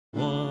A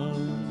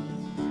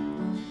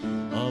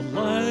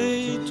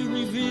light to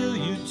reveal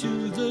you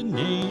to the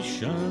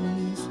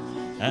nations,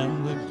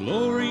 and the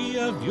glory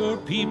of your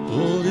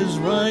people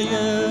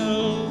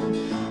Israel.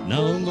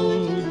 Now,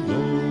 Lord,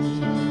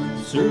 Lord,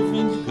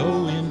 servant,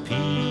 go in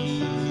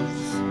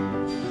peace.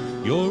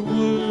 Your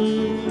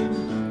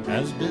word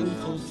has been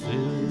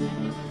fulfilled.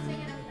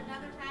 Sing it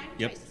another time?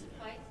 Yep.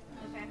 Twice?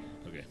 Okay.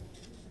 Okay.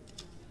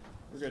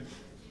 We're good.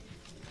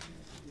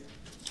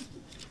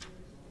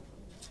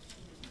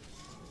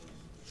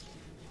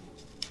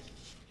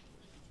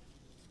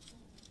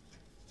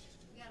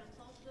 You got a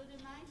soul food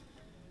in mind?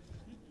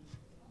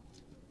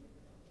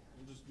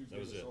 We'll just do That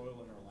was it.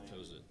 oil in our lamp. That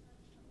was it.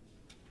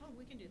 Oh,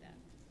 we can do that.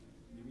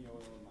 Give me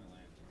oil in my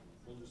lamp.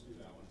 We'll just do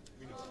that one.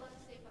 We know. Well,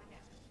 let's see if I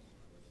have it.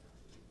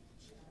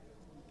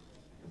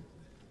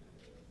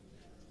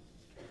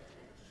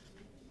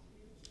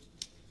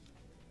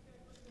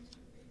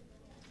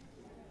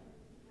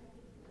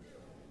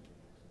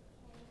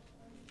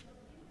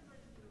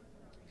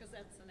 Because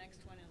that's the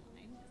next one in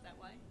line, is that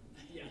why?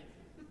 Yeah.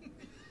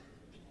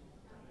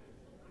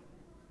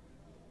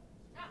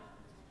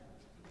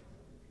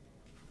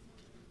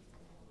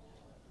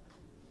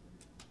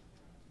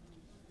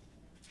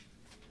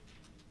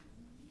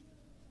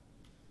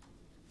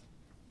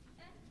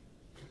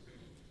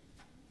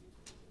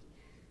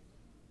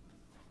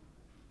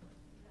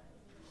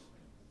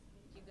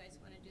 Do you guys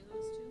want to do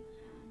those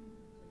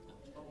two?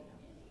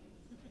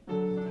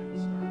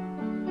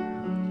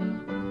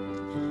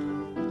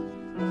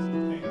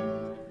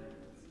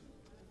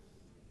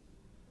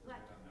 What?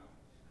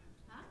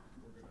 Huh?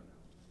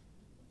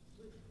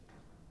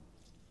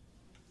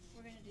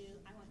 We're gonna do,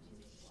 I want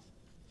Jesus one.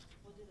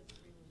 We'll do the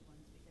prelude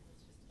ones because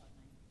it's just about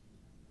 9.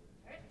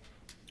 All right?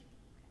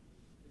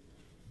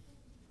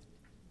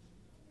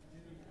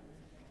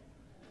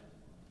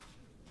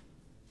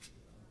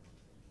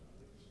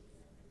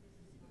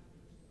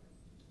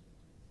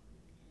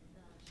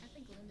 I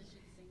think Linda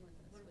should sing with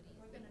us. What do you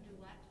We're think? gonna do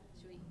what?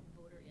 Should we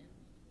vote her in?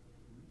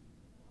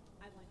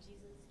 I want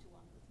Jesus to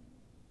walk with me.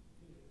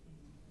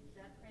 Is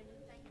that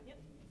prelude thing? Yep.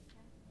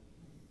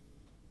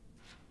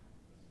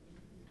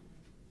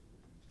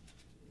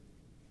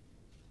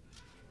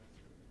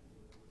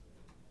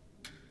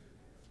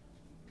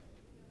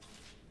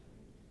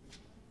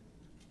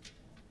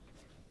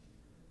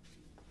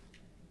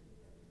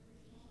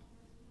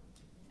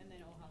 And then,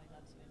 oh, how he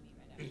loves you and me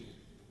right after.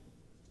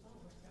 Oh,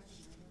 we're starting.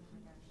 Oh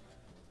my gosh.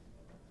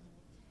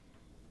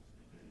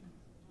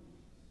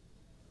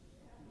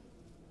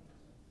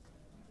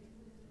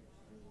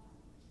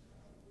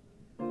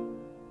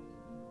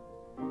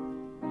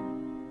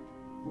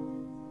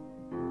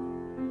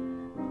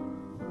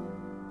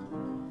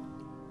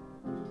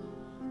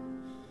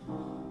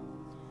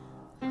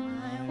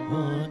 I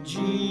want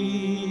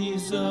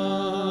Jesus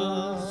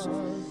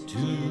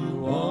to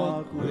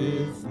walk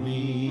with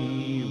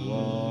me,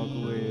 walk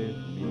with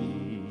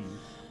me.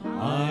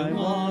 I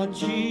want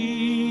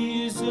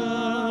Jesus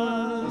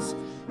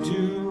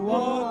to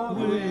walk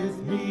with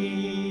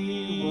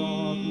me,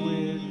 walk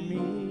with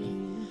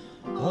me.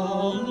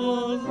 All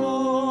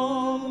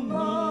along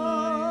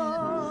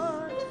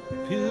my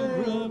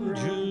pilgrim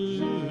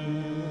journey,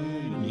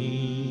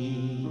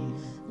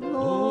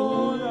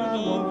 Lord, I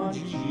want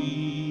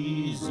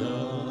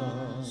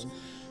Jesus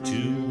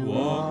to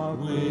walk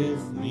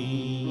with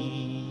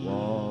me,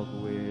 walk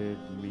with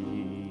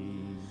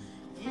me.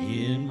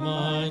 In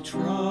my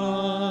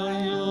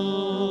trials,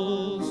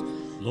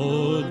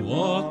 Lord,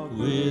 walk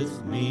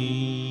with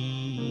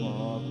me,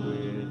 walk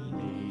with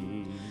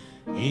me.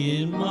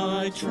 In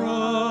my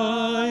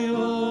trials,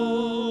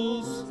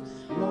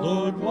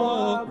 Lord,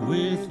 walk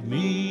with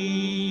me.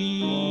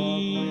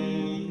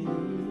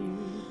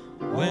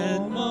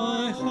 When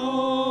my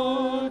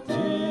heart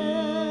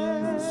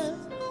is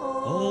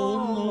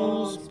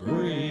almost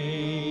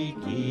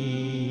breaking,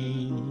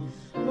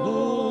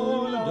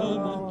 Lord, I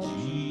want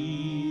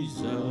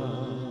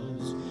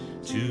Jesus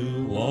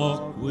to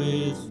walk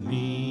with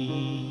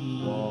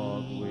me,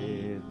 walk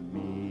with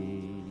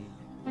me.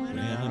 When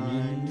I'm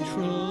in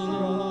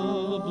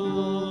trouble,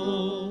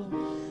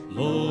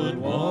 Lord,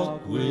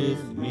 walk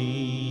with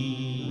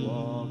me,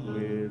 walk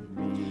with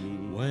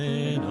me.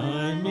 When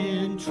I'm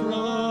in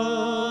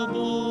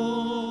trouble,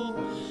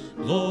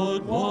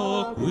 Lord,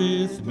 walk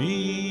with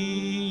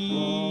me,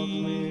 walk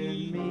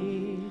with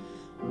me.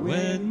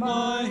 When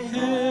my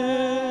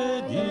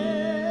head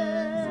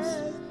is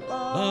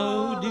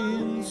bowed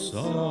in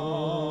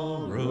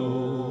sorrow,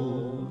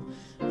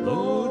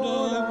 Lord,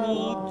 I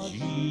want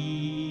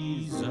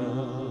Jesus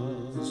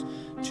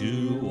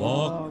to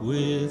walk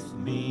with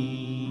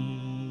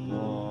me,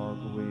 walk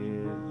with me.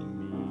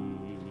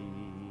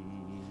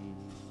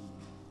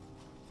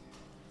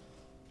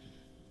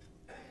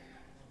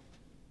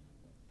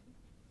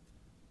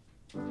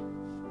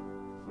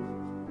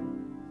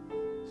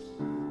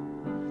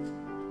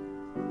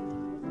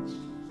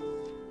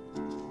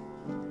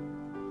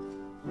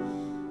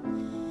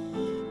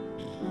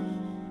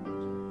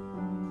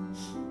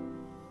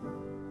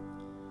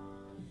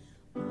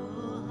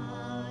 Oh,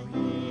 how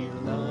he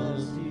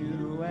loves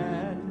you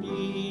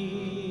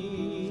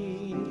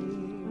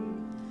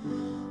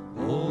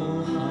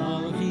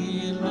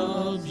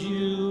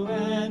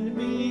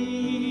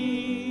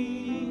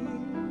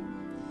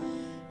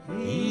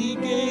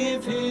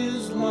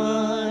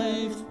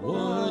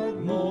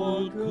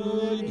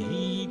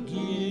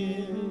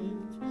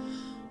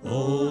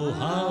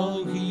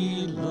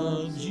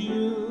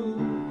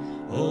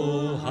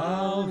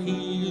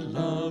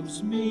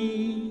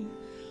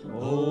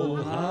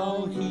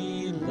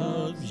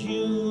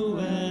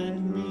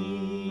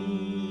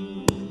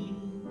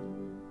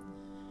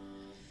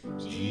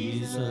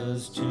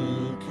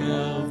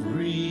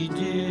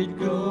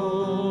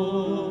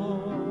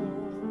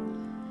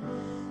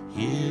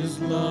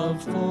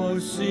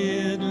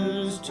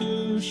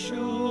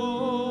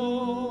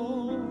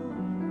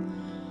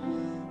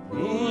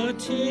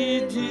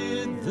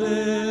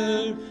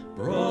there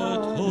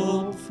brought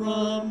hope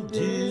from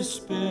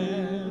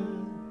despair.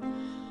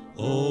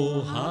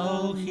 Oh,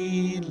 how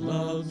he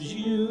loves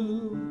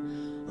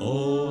you.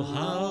 Oh,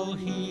 how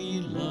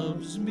he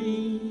loves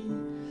me.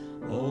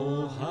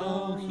 Oh,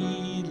 how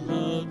he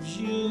loves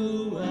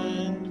you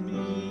and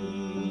me.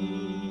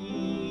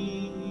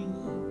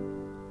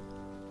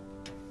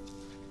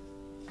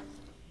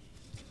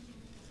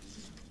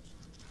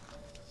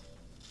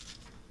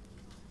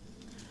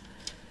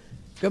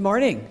 Good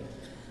morning.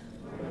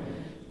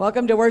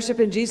 Welcome to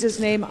worship in Jesus'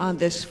 name on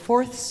this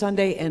fourth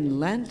Sunday in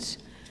Lent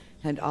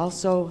and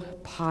also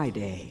Pi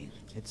Day.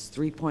 It's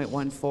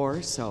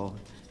 3.14, so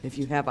if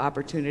you have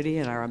opportunity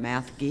and are a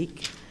math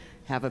geek,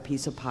 have a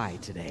piece of pie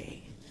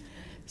today.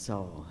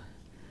 So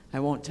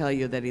I won't tell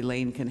you that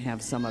Elaine can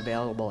have some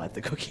available at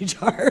the cookie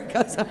jar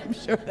because I'm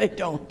sure they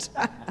don't.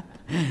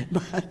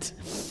 But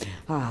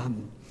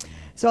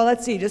so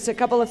let's see, just a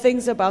couple of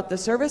things about the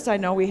service. I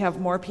know we have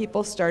more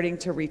people starting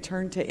to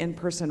return to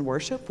in-person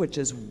worship, which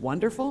is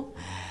wonderful.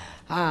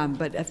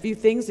 But a few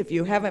things, if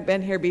you haven't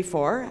been here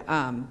before,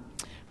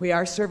 we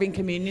are serving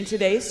communion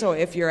today, so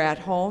if you're at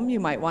home, you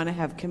might want to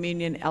have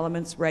communion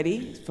elements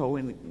ready for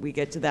when we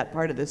get to that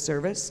part of the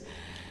service.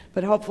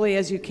 But hopefully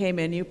as you came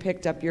in, you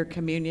picked up your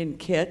communion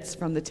kits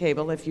from the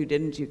table. If you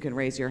didn't, you can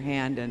raise your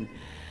hand and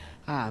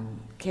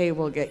Kay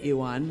will get you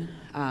one.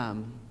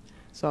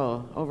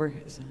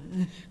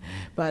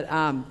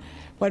 But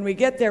when we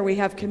get there, we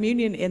have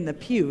communion in the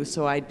pew.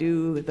 So I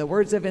do the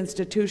words of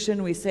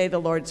institution, we say the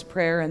Lord's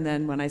Prayer, and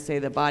then when I say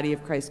the body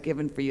of Christ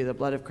given for you, the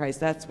blood of Christ,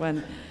 that's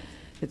when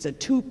it's a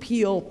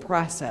two-peel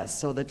process.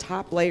 So the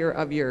top layer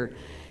of your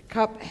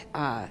cup,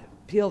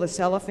 peel the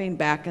cellophane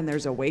back, and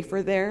there's a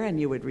wafer there, and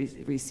you would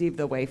receive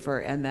the wafer,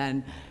 and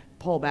then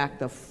pull back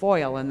the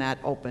foil, and that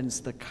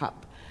opens the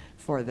cup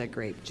for the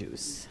grape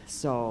juice.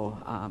 So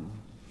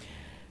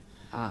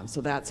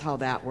so that's how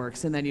that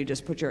works. And then you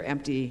just put your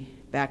empty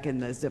back in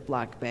the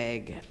Ziploc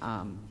bag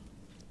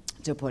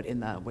to put in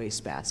the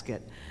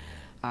wastebasket,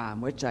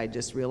 which I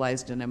just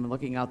realized, and I'm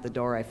looking out the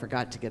door, I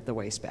forgot to get the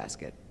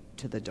wastebasket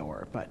to the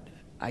door, but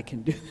I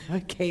can do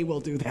that. Kay will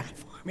do that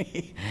for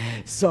me.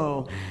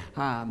 So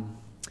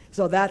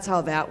that's how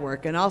that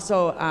works. And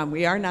also,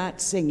 we are not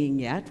singing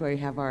yet. We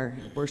have our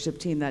worship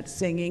team that's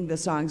singing the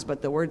songs,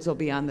 but the words will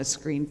be on the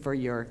screen for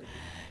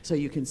so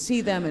you can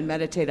see them and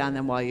meditate on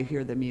them while you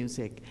hear the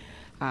music.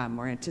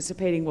 We're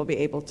anticipating we'll be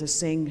able to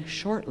sing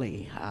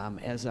shortly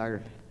as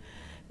our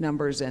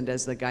numbers and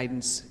as the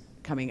guidance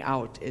coming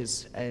out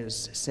is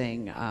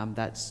saying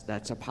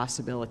that's a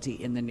possibility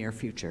in the near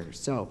future.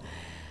 So,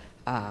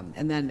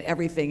 and then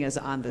everything is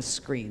on the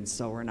screen,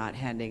 so we're not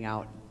handing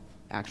out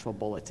actual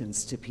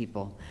bulletins to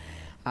people.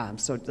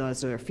 So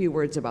those are a few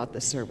words about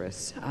the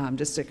service.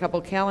 Just a couple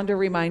calendar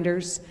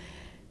reminders.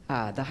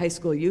 The high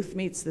school youth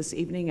meets this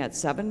evening at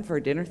 7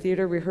 for dinner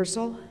theater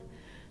rehearsal.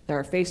 There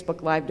are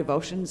Facebook Live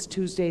devotions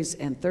Tuesdays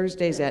and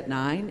Thursdays at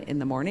 9 in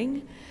the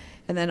morning.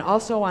 And then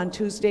also on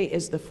Tuesday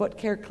is the foot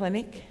care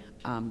clinic.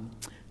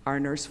 Our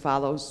nurse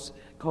follows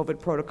COVID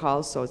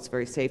protocols, so it's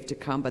very safe to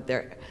come, but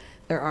there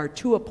are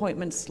 2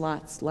 appointment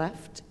slots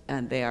left,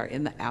 and they are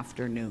in the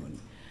afternoon.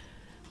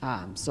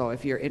 So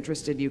if you're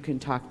interested, you can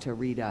talk to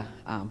Rita,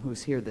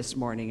 who's here this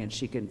morning, and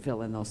she can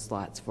fill in those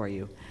slots for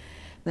you.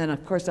 Then,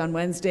 of course, on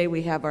Wednesday,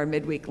 we have our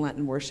midweek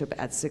Lenten worship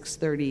at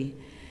 6:30,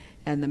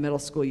 and the middle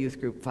school youth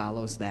group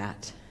follows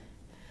that.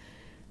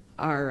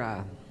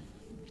 Our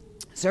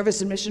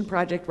service and mission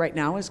project right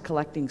now is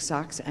collecting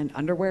socks and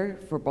underwear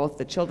for both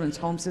the Children's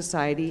Home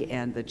Society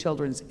and the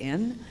Children's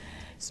Inn.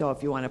 So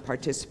if you want to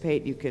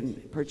participate, you can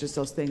purchase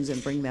those things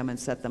and bring them and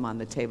set them on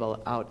the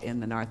table out in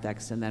the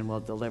narthex, and then we'll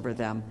deliver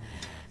them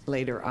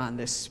later on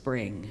this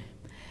spring.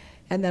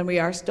 And then we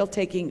are still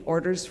taking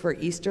orders for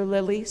Easter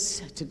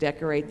lilies to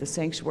decorate the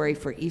sanctuary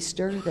for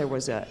Easter. There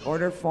was an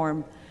order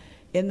form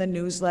in the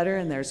newsletter,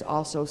 and there's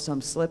also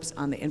some slips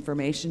on the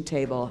information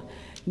table.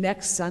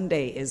 Next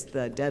Sunday is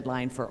the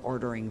deadline for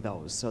ordering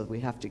those, so we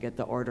have to get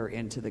the order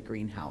into the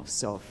greenhouse.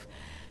 So if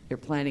you're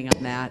planning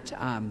on that,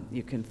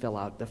 you can fill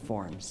out the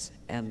forms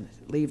and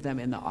leave them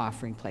in the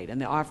offering plate. And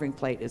the offering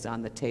plate is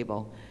on the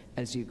table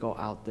as you go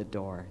out the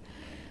door.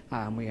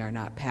 We are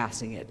not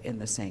passing it in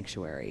the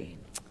sanctuary.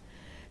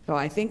 So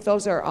I think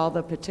those are all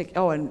the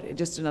particular, and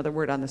just another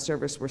word on the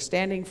service. We're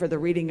standing for the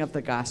reading of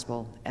the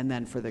gospel and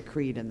then for the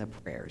creed and the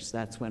prayers.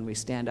 That's when we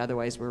stand.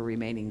 Otherwise, we're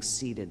remaining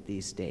seated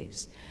these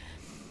days.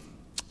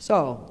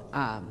 So,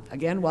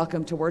 again,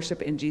 welcome to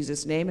worship in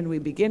Jesus' name, and we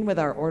begin with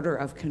our order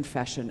of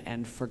confession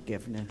and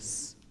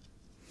forgiveness.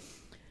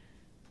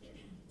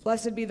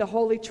 Blessed be the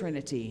Holy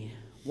Trinity,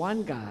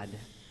 one God,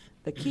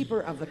 the keeper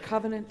of the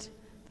covenant,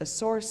 the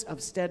source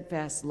of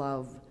steadfast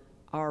love,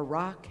 our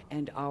rock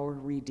and our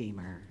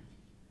Redeemer.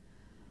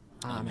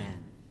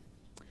 Amen.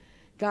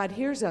 God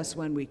hears us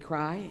when we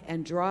cry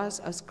and draws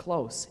us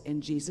close in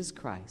Jesus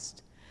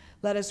Christ.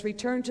 Let us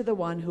return to the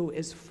one who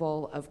is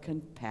full of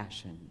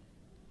compassion.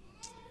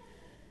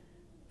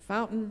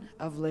 Fountain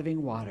of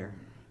living water,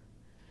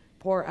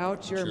 pour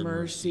out your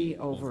mercy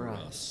over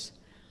us.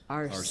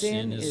 Our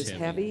sin is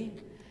heavy,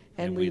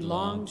 and we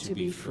long to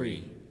be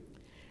free.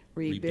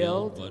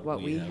 rebuild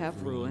what we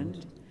have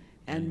ruined,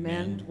 and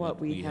mend what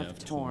we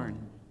have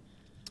torn.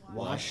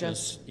 Wash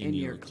us in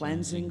your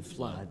cleansing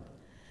flood.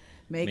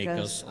 Make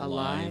us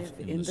alive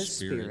in the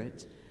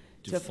Spirit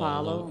to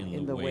follow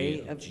in the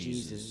way of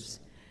Jesus,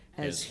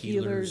 as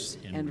healers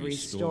and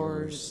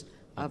restorers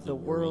of the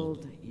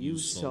world you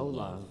so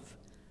love.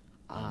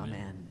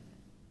 Amen.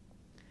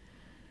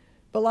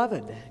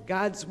 Beloved,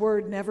 God's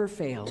word never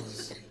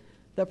fails.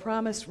 The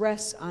promise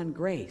rests on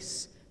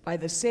grace by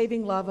the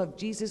saving love of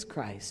Jesus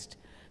Christ,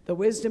 the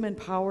wisdom and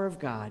power of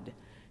God.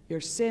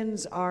 Your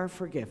sins are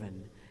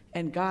forgiven,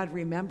 and God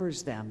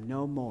remembers them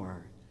no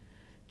more.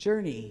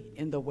 Journey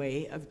in the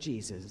way of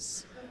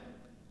Jesus.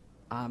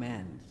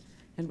 Amen.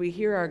 And we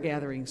hear our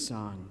gathering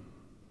song.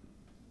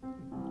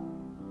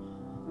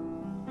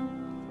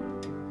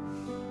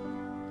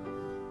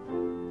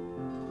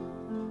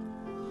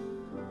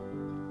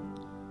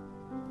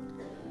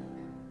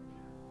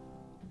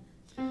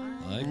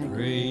 By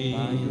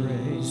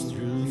grace,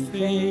 through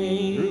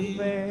faith,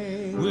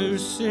 we're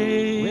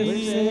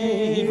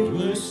saved,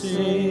 we're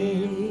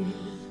saved.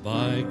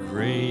 By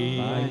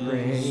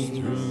grace,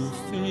 through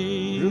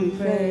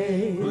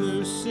faith,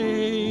 we're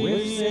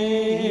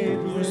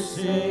saved, we're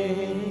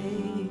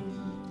saved.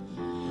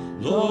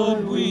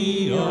 Lord,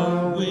 we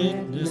are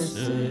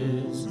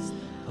witnesses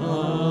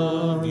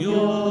of your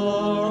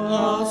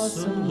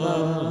awesome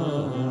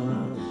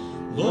love.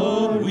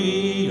 Lord,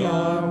 we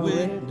are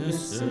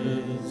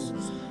witnesses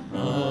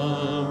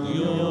of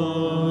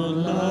your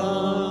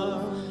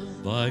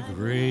love. By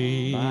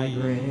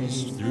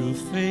grace, through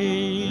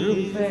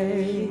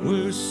faith,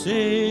 we're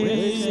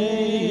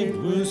saved,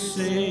 we're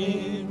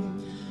saved.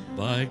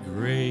 By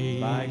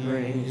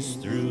grace,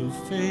 through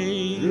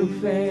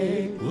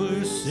faith,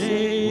 we're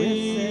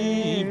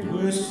saved,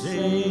 we're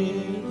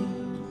saved.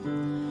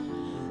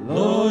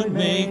 Lord,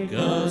 make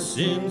us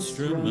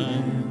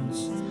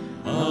instruments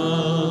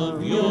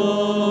of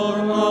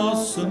your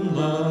awesome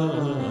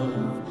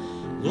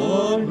love.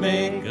 Lord,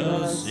 make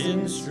us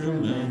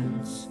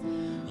instruments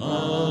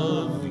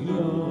of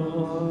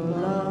your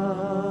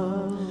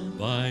love.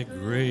 By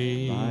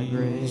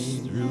grace,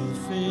 through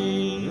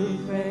faith,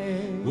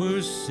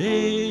 we're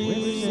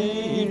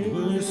saved,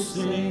 we're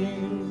saved.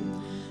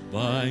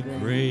 By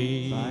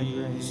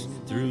grace,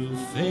 through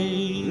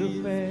faith,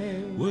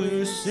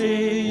 we're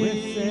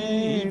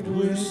saved,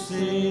 we're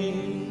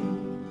saved.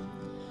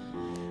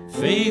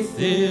 Faith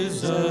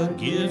is a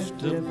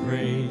gift of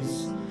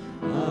grace,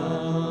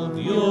 of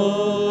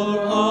your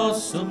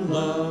awesome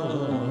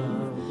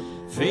love.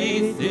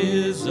 Faith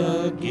is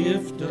a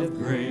gift of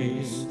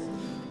grace,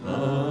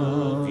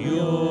 of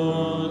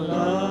your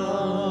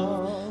love.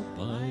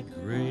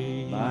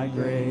 By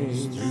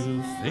grace,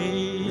 through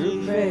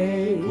faith,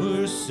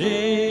 we're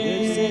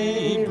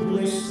saved,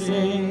 we're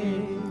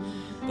saved.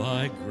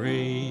 By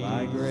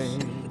grace,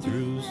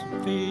 through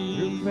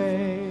faith,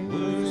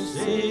 we're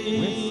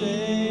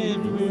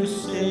saved, we're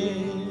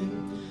saved.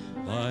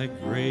 By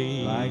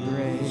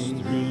grace,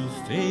 through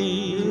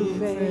faith,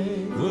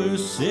 we're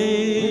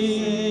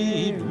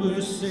saved,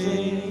 we're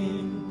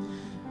saved.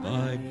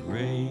 By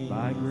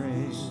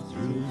grace,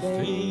 through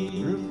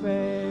faith,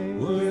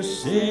 we're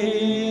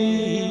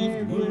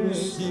saved, we're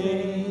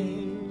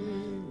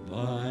saved.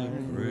 By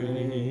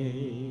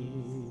grace.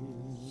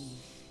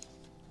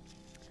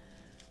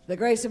 The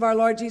grace of our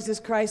Lord Jesus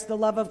Christ, the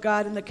love of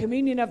God, and the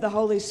communion of the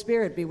Holy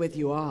Spirit be with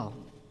you all.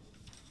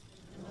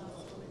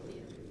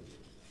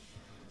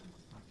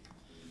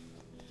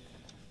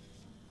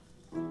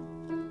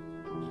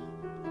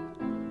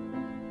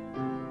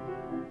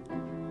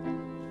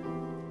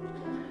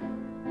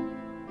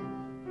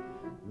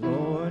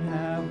 Lord,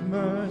 have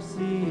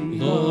mercy.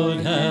 Lord,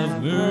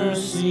 have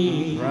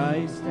mercy.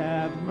 Christ,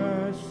 have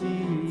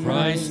mercy.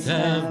 Christ,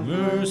 have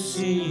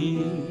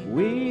mercy.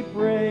 We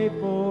pray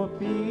for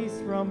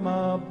peace from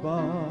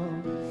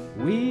above.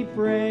 We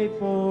pray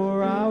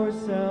for our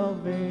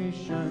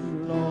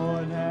salvation.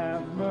 Lord,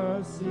 have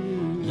mercy.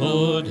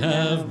 Lord,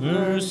 have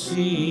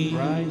mercy.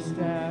 Christ,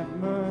 have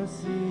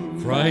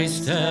mercy.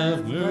 Christ,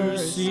 have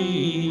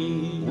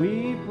mercy.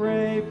 We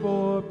pray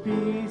for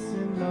peace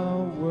in the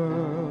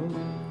world.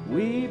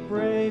 We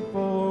pray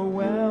for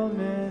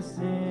wellness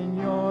in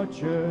your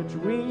church.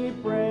 We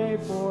pray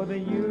for the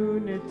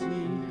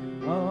unity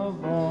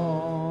of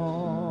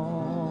all.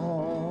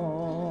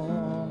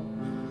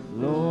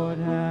 Lord,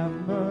 have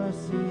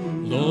mercy.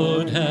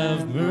 Lord,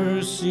 have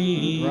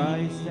mercy.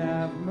 Christ,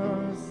 have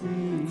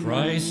mercy.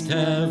 Christ,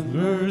 have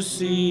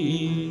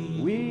mercy.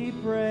 We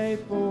pray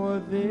for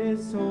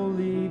this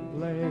holy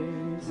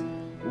place.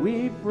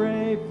 We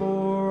pray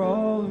for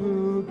all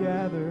who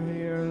gather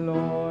here.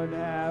 Lord,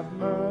 have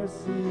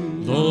mercy.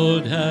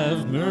 Lord,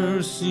 have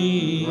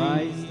mercy.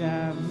 Christ,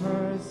 have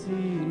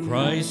mercy.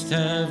 Christ,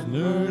 have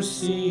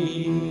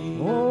mercy.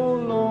 Oh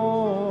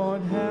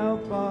Lord,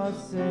 help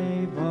us,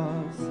 save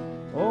us.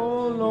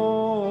 Oh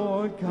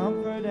Lord,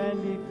 comfort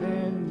and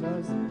defend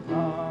us.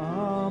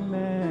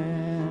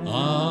 Amen.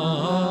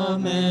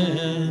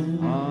 Amen.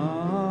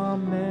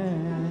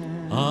 Amen.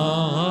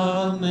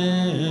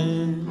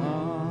 Amen.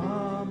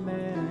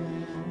 Amen.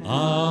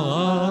 Amen.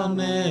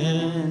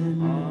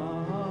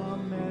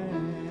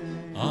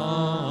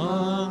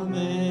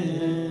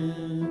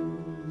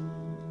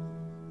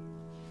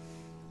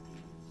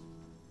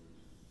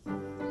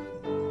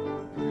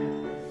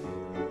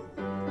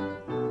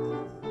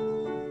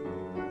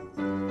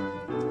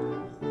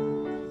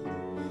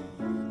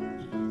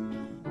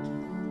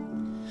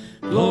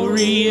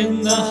 Glory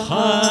in the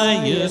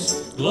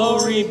highest,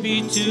 glory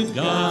be to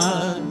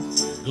God.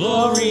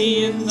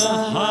 Glory in the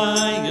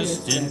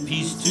highest, and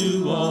peace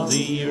to all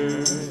the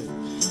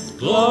earth.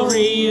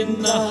 Glory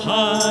in the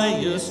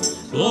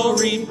highest,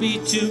 glory be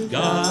to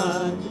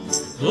God.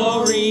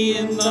 Glory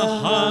in the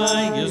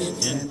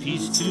highest, and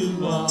peace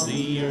to all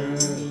the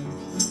earth.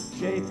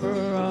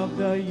 Shaper of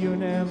the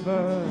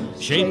universe,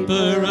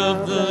 Shaper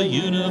of the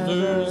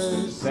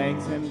universe,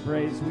 thanks and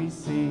praise we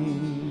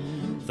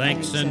sing.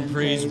 thanks and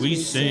praise we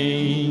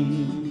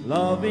sing.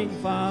 Loving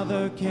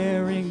Father,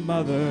 caring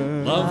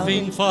Mother,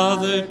 Loving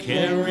Father,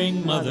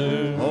 caring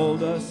Mother,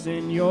 hold us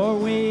in your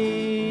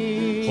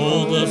wings.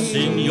 hold us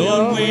in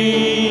your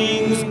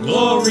wings.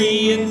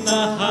 Glory in the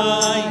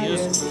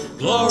highest,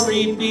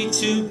 glory be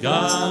to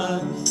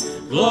God.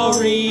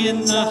 Glory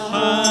in the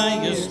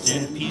highest,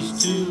 and peace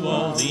to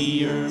all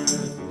the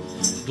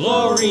earth.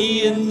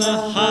 Glory in the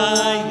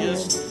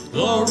highest,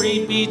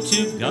 glory be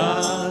to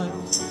God.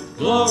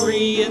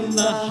 Glory in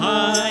the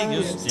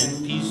highest,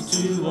 and peace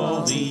to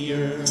all the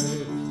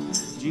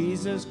earth.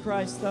 Jesus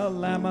Christ, the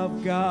Lamb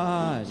of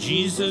God,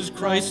 Jesus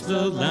Christ,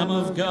 the Lamb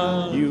of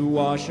God, you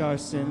wash our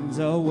sins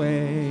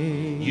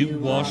away. you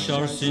wash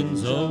our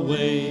sins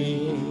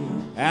away.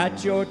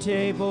 At your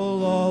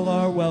table all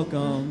are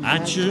welcome.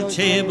 At your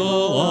table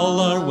all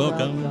are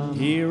welcome.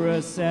 Hear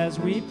us as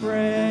we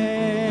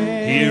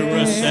pray. Hear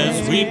us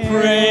as we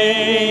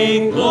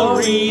pray.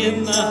 Glory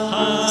in the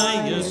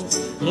highest,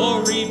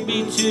 glory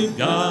be to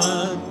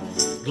God.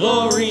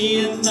 Glory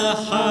in the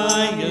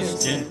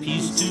highest, and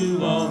peace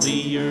to all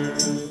the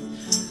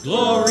earth.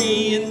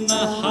 Glory in the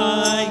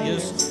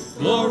highest,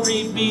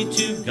 glory be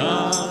to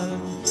God.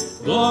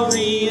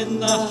 Glory in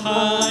the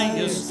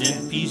highest,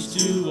 and peace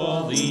to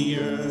all the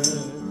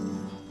earth.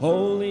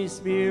 Holy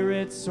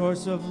Spirit,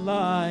 source of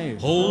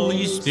life,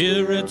 Holy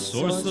Spirit,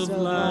 source of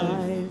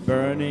life,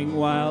 burning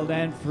wild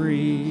and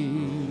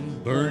free.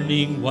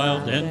 burning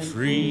wild and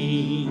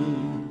free.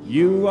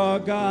 You are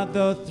God,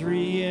 the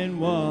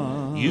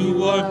three-in-one.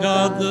 You are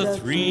God, the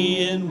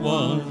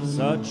three-in-one.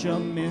 Such a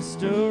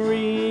mystery.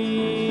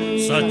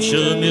 Such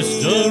a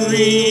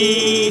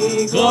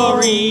mystery.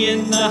 Glory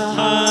in the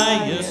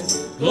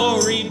highest,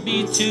 glory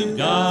be to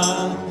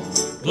God.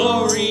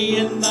 Glory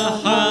in the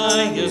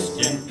highest,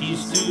 and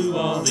peace to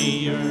all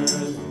the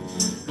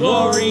earth.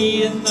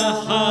 Glory in the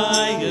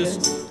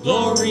highest,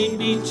 glory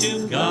be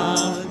to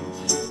God.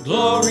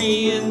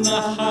 Glory in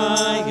the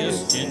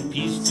highest, and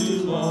peace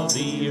to all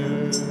the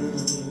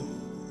earth.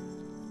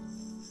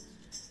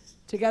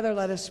 Together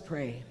let us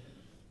pray.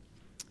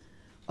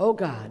 O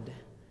God,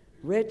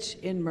 rich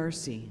in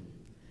mercy,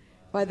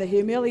 by the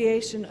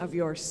humiliation of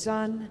your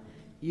Son,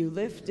 you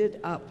lifted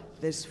up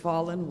this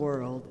fallen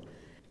world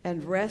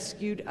and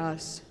rescued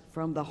us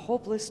from the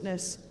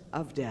hopelessness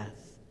of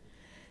death.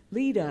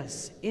 Lead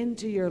us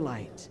into your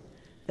light,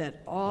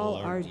 that all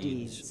our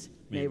deeds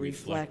may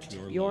reflect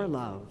your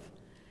love.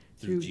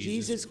 Through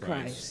Jesus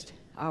Christ,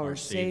 our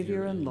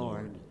Savior and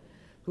Lord,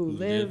 who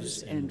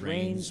lives and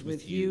reigns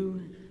with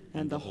you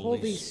and the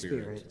Holy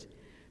Spirit,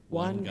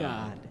 one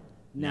God,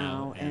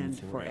 now and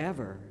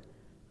forever.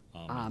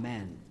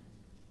 Amen.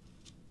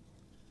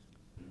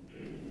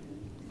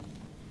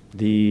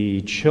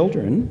 The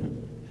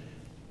children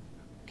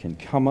can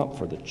come up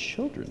for the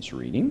children's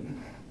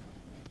reading.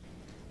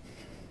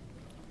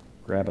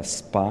 Grab a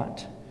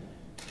spot.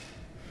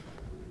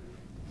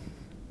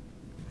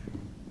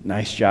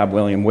 Nice job,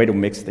 William. Way to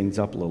mix things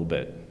up a little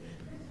bit.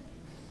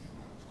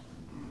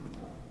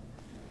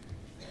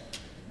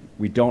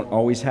 We don't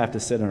always have to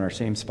sit in our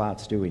same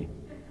spots, do we?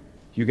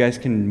 You guys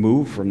can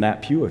move from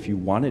that pew if you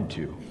wanted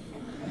to.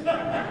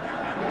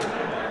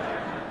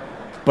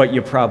 But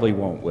you probably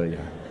won't, will you?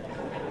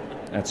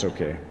 That's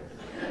okay.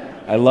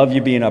 I love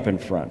you being up in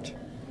front.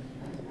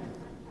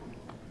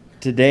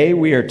 Today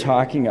we are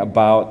talking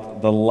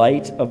about the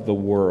light of the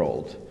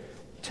world.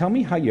 Tell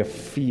me how you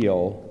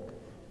feel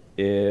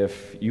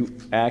if you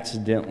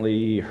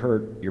accidentally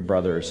hurt your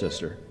brother or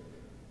sister.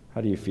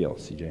 How do you feel,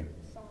 CJ?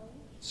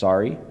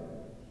 Sorry?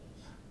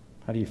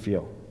 How do you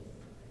feel?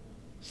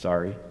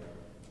 Sorry?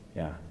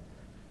 Yeah.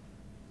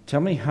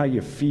 Tell me how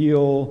you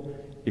feel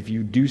if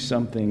you do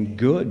something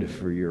good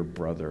for your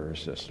brother or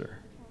sister.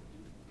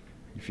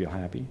 You feel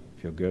happy?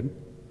 Feel good?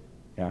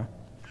 Yeah?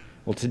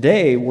 Well,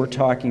 today we're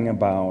talking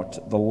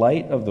about the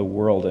light of the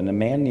world and a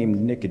man named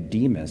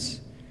Nicodemus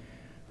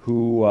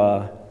who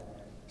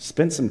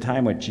spent some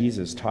time with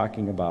Jesus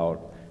talking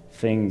about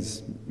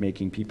things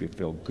making people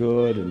feel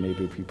good and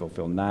maybe people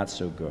feel not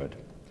so good.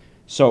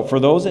 So for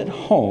those at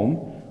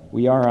home,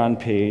 we are on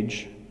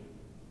page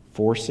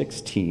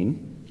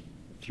 416,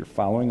 if you're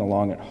following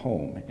along at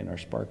home in our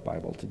Spark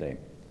Bible today.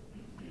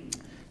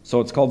 So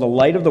it's called The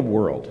Light of the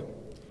World.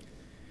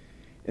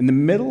 In the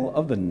middle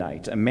of the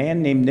night, a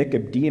man named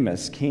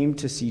Nicodemus came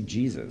to see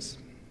Jesus.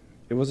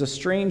 It was a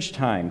strange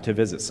time to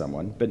visit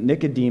someone, but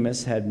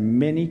Nicodemus had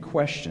many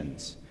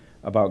questions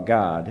about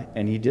God,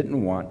 and he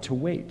didn't want to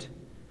wait.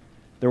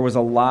 There was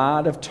a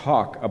lot of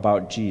talk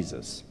about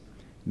Jesus.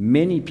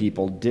 Many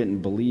people didn't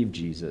believe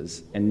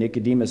Jesus, and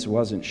Nicodemus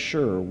wasn't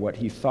sure what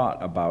he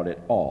thought about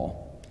it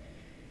all.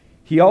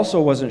 He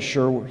also wasn't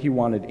sure he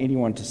wanted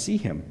anyone to see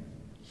him.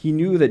 He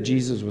knew that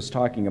Jesus was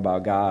talking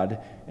about God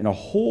in a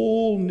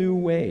whole new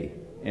way,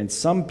 and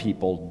some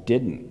people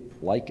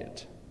didn't like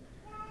it.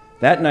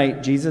 That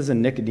night, Jesus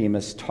and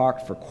Nicodemus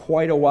talked for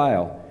quite a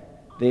while.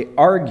 They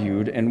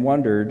argued and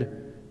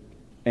wondered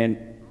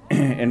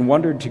and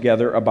wondered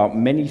together about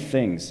many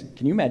things.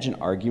 Can you imagine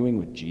arguing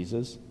with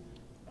Jesus?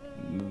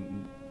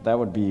 That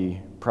would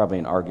be probably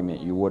an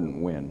argument you wouldn't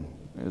win,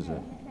 is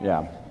it?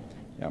 Yeah.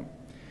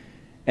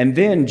 And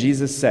then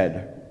Jesus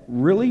said,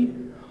 "Really?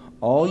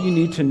 All you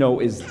need to know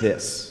is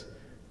this: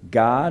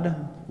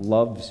 God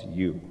loves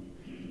you.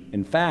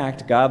 In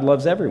fact, God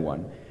loves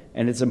everyone,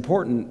 and it's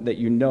important that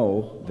you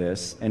know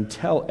this and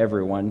tell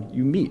everyone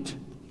you meet.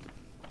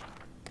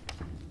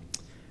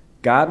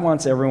 God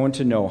wants everyone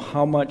to know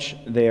how much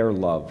they are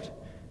loved.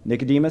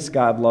 Nicodemus,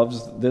 God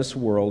loves this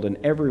world and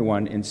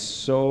everyone in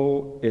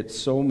so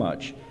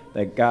much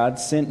that God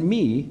sent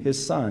me,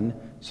 his son,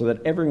 so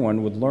that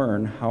everyone would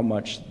learn how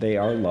much they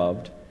are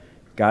loved.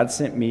 God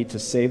sent me to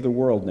save the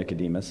world,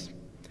 Nicodemus.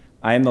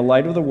 I am the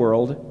light of the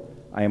world.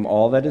 I am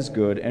all that is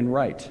good and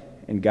right,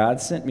 and God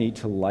sent me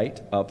to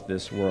light up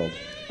this world.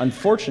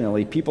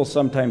 Unfortunately, people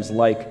sometimes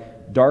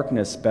like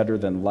darkness better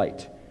than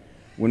light.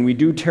 When we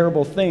do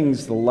terrible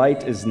things, the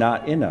light is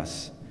not in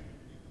us.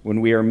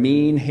 When we are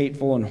mean,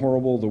 hateful, and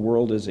horrible, the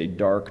world is a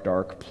dark,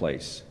 dark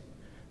place."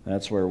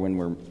 That's where when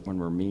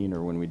we're mean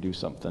or when we do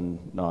something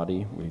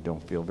naughty, we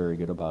don't feel very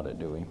good about it,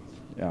 do we?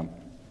 Yeah.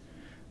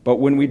 But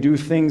when we do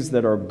things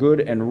that are good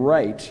and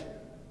right,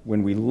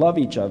 when we love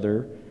each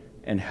other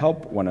and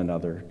help one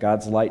another,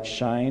 God's light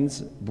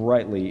shines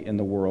brightly in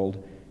the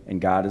world, and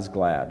God is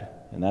glad.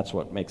 And that's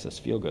what makes us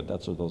feel good.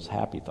 That's where those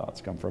happy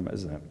thoughts come from,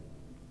 isn't it?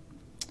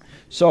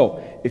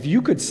 So, if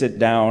you could sit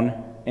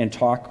down and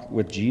talk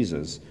with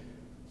Jesus,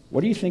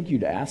 what do you think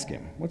you'd ask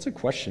him? What's a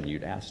question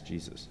you'd ask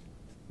Jesus?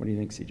 What do you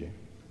think, CJ?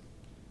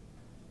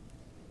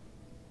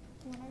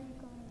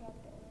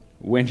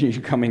 When are you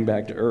coming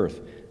back to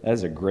earth? That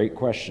is a great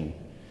question.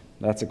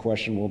 That's a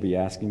question we'll be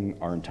asking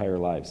our entire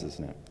lives,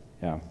 isn't it?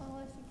 Yeah.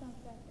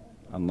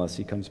 Unless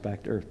he comes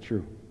back to earth,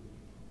 true.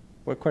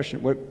 What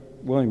question,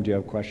 William, do you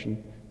have a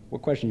question?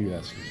 What question do you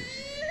ask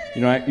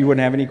Jesus? You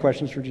wouldn't have any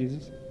questions for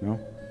Jesus? No?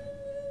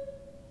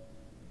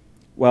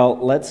 Well,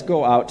 let's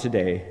go out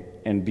today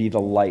and be the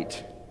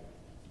light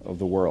of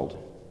the world,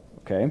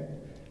 okay?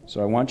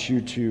 So I want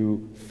you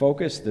to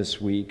focus this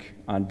week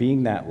on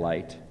being that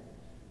light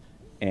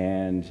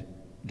and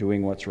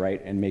doing what's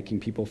right and making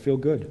people feel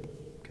good,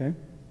 okay?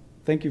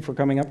 Thank you for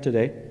coming up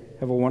today.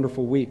 Have a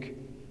wonderful week.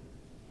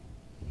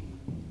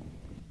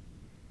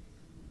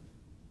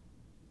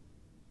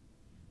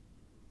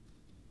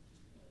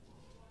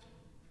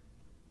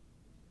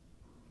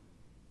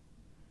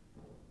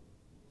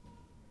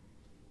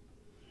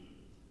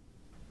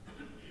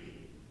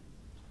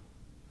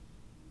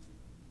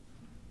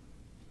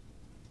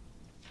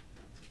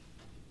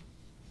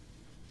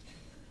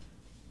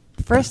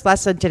 First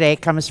lesson today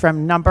comes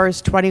from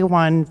Numbers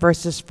 21,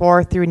 verses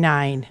 4 through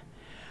 9.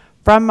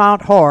 From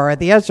Mount Hor,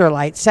 the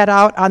Israelites set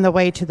out on the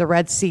way to the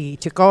Red Sea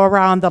to go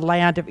around the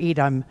land of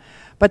Edom,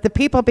 but the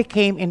people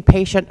became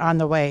impatient on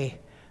the way.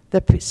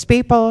 The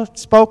people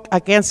spoke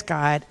against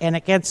God and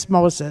against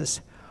Moses.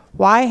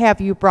 "Why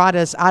have you brought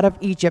us out of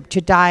Egypt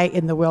to die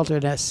in the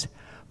wilderness?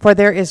 For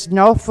there is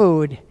no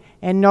food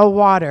and no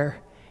water,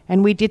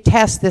 and we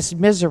detest this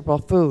miserable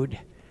food."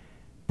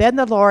 Then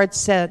the Lord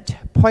sent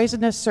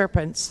poisonous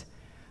serpents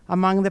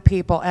among the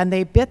people, and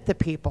they bit the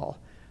people,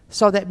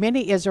 so that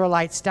many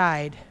Israelites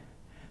died.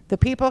 The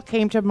people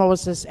came to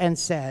Moses and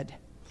said,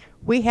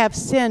 "We have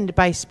sinned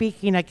by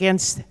speaking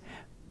against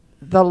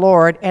the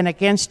Lord and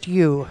against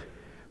you.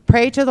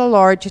 Pray to the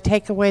Lord to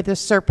take away the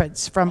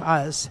serpents from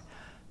us."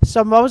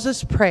 So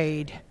Moses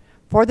prayed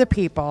for the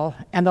people,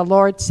 and the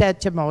Lord said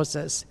to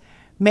Moses,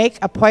 "Make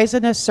a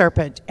poisonous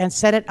serpent and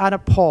set it on a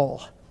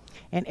pole,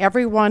 and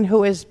everyone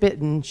who is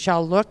bitten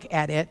shall look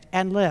at it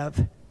and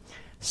live."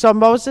 So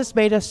Moses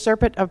made a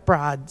serpent of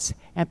bronze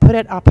and put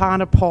it upon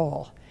a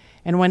pole.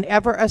 And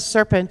whenever a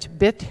serpent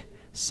bit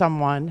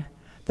someone,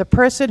 the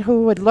person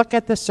who would look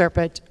at the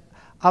serpent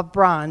of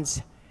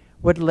bronze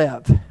would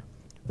live.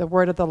 The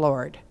word of the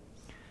Lord.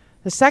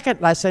 The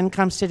second lesson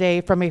comes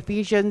today from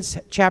Ephesians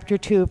chapter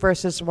 2,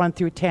 verses 1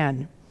 through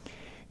 10.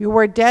 "You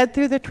were dead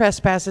through the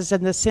trespasses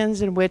and the sins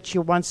in which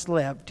you once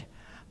lived,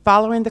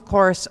 following the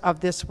course of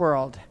this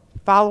world,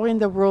 following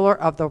the ruler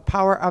of the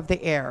power of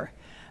the air,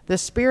 the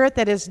spirit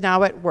that is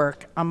now at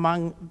work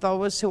among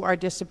those who are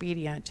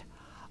disobedient.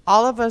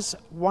 All of us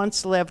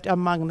once lived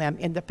among them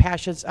in the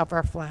passions of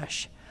our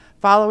flesh,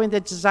 following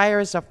the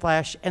desires of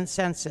flesh and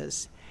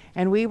senses,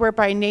 and we were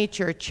by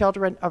nature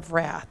children of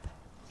wrath,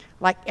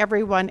 like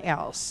everyone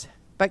else.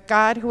 But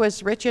God, who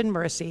is rich in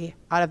mercy,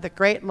 out of the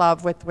great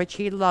love with which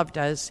he loved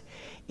us,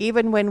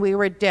 even when we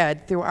were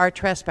dead through our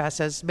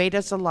trespasses, made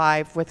us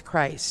alive with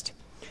Christ.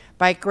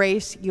 By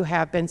grace you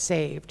have been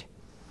saved,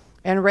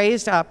 and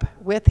raised up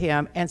with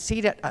him and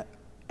seated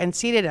and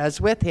seated us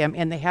with him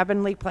in the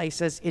heavenly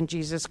places in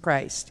Jesus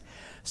Christ,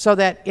 so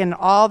that in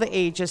all the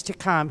ages to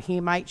come he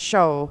might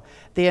show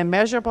the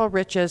immeasurable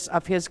riches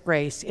of his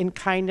grace in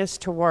kindness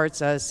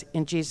towards us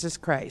in Jesus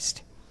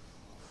Christ.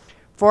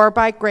 For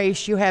by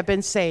grace you have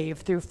been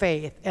saved through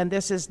faith, and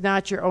this is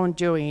not your own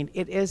doing,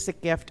 it is the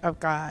gift of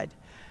God,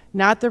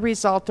 not the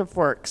result of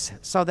works,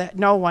 so that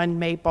no one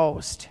may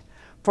boast.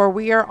 For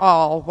we are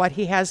all what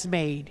he has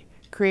made,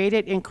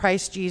 created in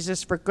Christ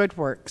Jesus for good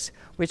works,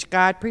 which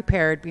God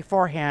prepared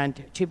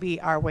beforehand to be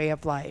our way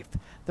of life.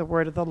 The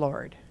word of the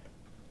Lord.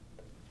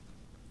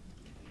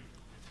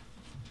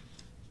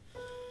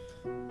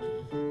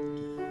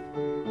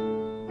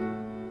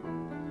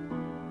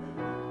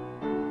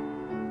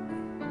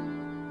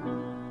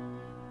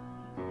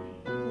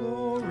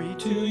 Glory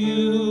to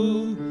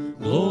you,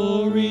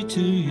 glory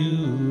to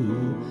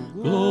you,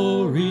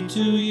 glory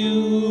to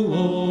you,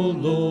 O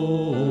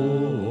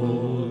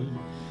Lord.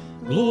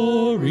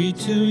 Glory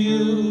to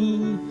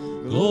you,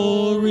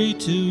 glory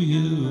to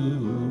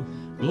you,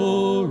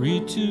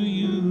 glory to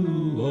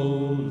you, O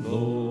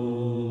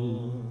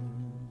Lord.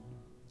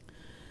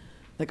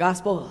 The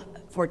gospel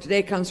for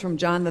today comes from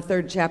John, the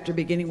 3rd chapter,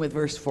 beginning with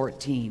verse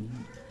 14.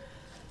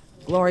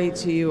 Glory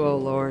to you, O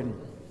Lord.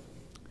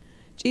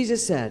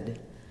 Jesus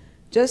said,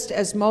 "Just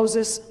as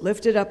Moses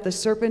lifted up the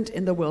serpent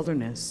in the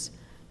wilderness,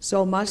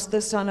 so must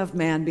the Son of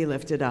Man be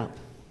lifted up,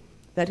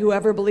 that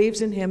whoever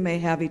believes in him may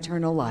have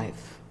eternal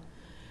life.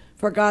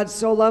 For God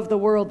so loved the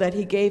world that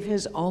he gave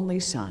his only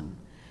Son,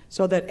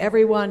 so that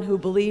everyone who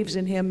believes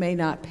in him may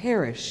not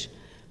perish,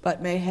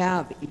 but may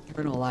have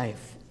eternal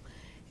life.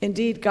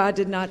 Indeed, God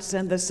did not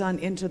send the Son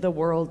into the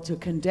world to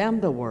condemn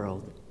the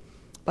world,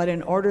 but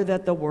in order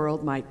that the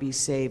world might be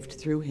saved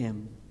through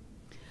him.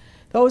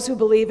 Those who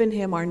believe in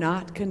him are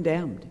not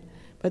condemned,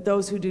 but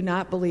those who do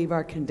not believe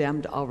are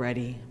condemned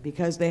already,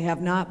 because they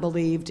have not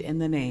believed in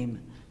the name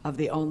of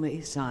the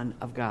only Son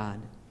of God.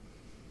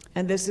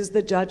 And this is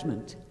the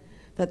judgment,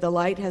 that the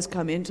light has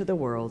come into the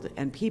world,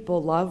 and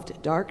people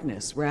loved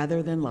darkness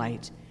rather than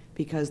light,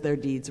 because their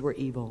deeds were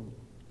evil.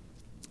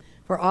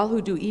 For all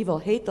who do evil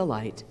hate the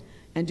light,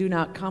 and do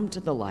not come to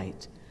the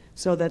light,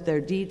 so that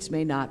their deeds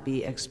may not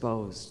be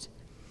exposed.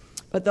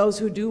 But those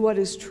who do what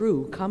is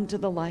true come to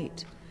the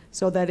light,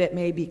 so that it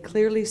may be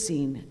clearly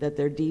seen that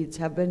their deeds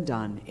have been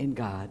done in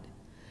God.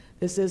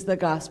 This is the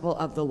gospel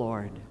of the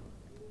Lord.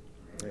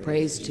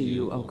 Praise to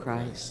you, O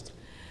Christ.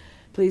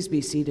 Please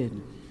be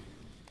seated.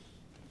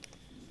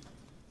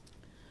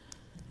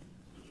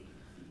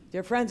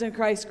 Dear friends in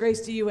Christ,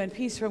 grace to you and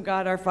peace from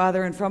God our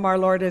Father and from our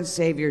Lord and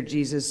Savior,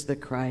 Jesus the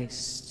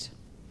Christ.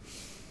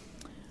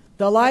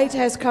 The light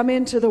has come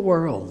into the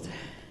world.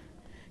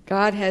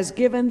 God has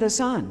given the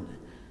Son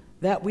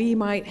that we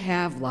might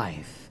have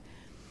life.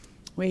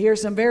 We hear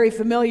some very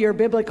familiar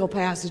biblical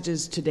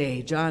passages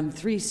today. John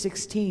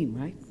 3:16,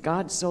 right?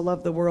 God so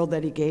loved the world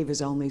that he gave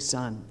his only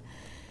Son.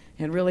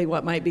 And really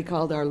what might be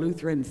called our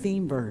Lutheran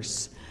theme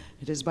verse.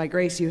 It is by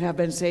grace you have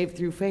been saved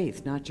through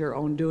faith, not your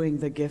own doing,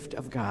 the gift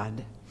of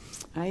God.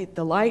 Right?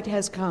 The light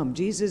has come.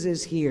 Jesus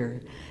is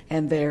here,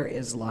 and there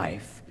is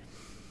life.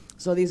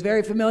 So these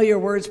very familiar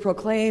words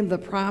proclaim the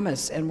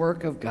promise and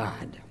work of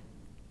God.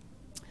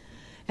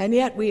 And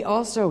yet we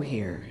also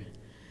hear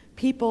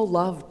people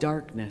love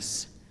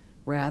darkness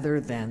rather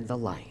than the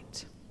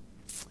light.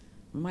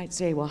 We might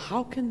say, well,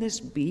 how can this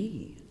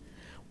be?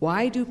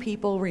 Why do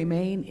people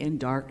remain in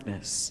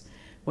darkness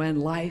when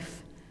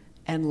life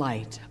and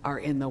light are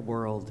in the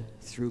world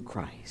through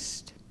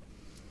Christ?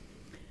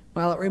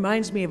 Well, it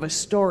reminds me of a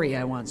story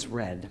I once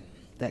read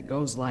that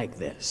goes like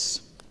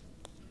this.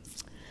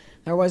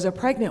 There was a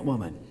pregnant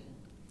woman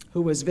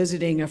who was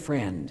visiting a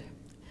friend,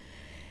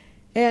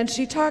 and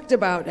she talked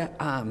about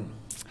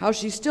how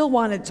she still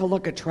wanted to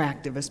look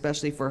attractive,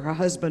 especially for her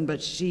husband,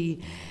 but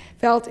she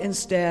felt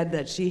instead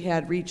that she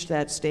had reached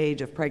that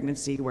stage of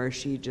pregnancy where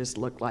she just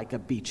looked like a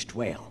beached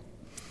whale,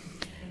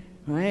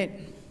 right?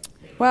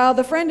 Well,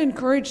 the friend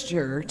encouraged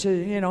her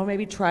to,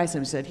 maybe try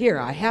some. Said,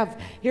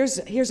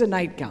 here's a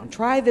nightgown.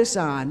 Try this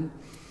on,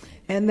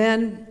 and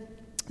then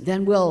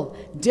we'll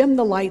dim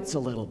the lights a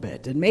little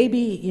bit, and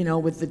maybe,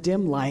 with the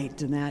dim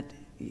light and that,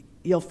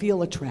 you'll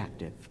feel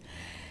attractive.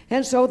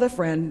 And so the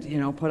friend,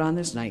 put on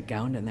this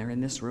nightgown, and they're in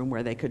this room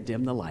where they could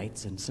dim the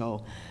lights. And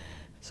so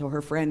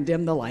her friend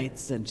dimmed the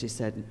lights, and she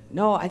said,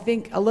 no, I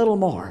think a little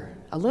more.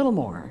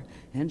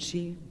 And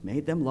she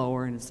made them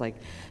lower, and it's like,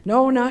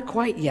 no, not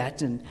quite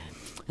yet. And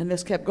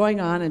this kept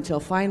going on until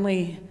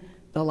finally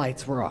the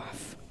lights were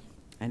off,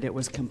 and it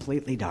was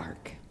completely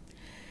dark.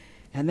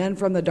 And then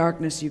from the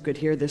darkness you could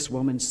hear this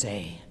woman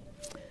say,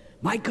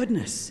 my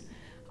goodness,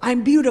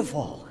 I'm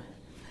beautiful,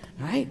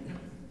 right?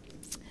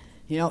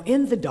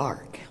 In the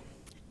dark,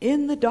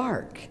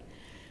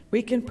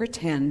 we can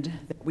pretend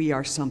that we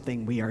are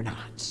something we are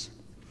not.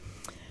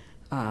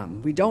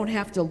 We don't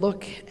have to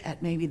look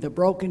at maybe the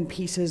broken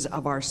pieces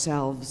of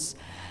ourselves.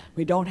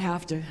 We don't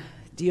have to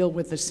deal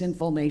with the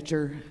sinful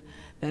nature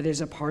that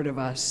is a part of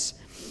us,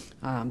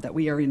 that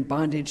we are in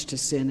bondage to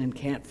sin and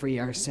can't free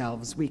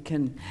ourselves. We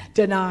can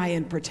deny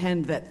and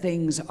pretend that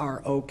things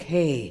are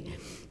okay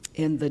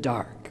in the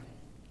dark.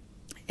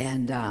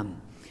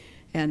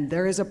 And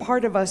there is a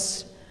part of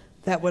us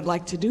that would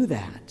like to do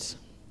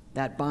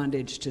that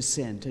bondage to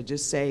sin, to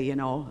just say, you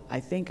know, I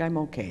think I'm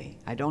okay.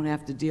 I don't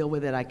have to deal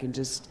with it. I can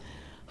just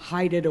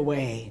hide it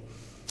away,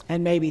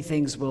 and maybe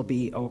things will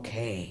be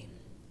okay.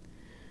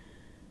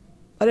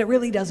 But it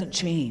really doesn't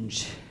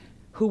change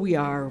who we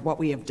are, what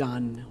we have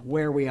done,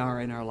 where we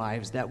are in our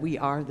lives, that we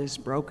are this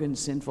broken,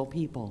 sinful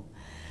people.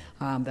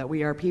 That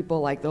we are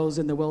people like those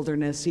in the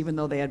wilderness, even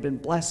though they had been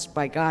blessed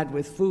by God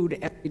with food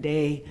every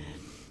day,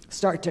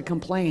 start to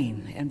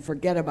complain and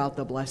forget about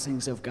the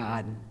blessings of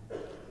God.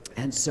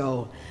 And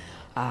so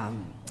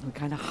we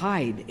kind of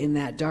hide in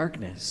that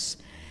darkness.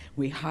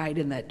 We hide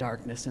in that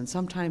darkness, and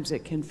sometimes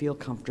it can feel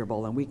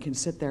comfortable, and we can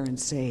sit there and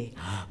say,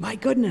 my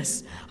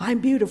goodness, I'm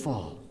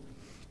beautiful,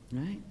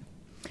 right?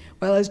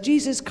 Well, as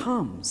Jesus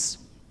comes,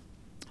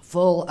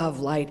 full of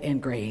light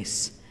and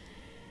grace,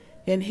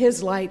 in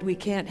his light we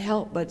can't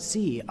help but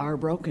see our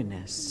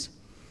brokenness.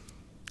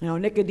 You know,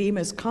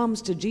 Nicodemus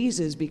comes to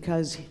Jesus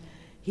because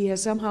he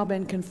has somehow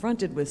been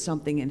confronted with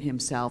something in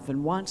himself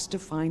and wants to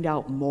find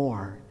out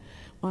more,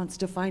 wants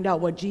to find out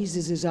what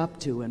Jesus is up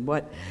to and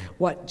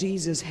what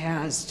Jesus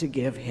has to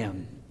give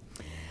him.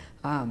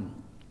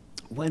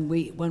 When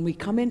we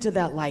come into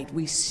that light,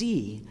 we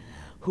see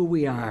who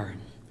we are.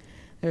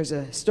 There's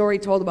a story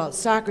told about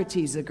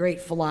Socrates, the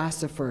great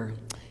philosopher.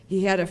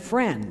 He had a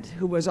friend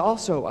who was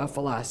also a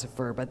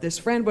philosopher, but this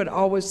friend would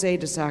always say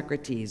to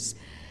Socrates,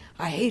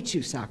 I hate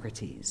you,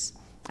 Socrates.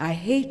 I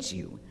hate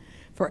you.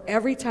 For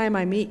every time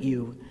I meet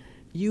you,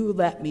 you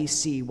let me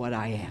see what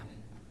I am.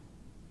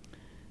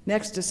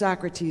 Next to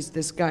Socrates,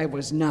 this guy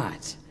was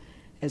not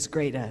as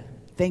great a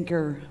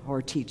thinker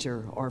or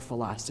teacher or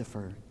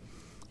philosopher.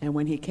 And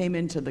when he came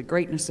into the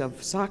greatness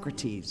of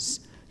Socrates,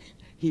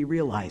 he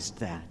realized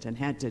that and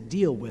had to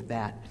deal with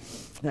that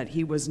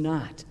he was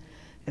not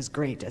as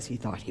great as he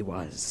thought he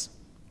was.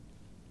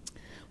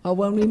 Well,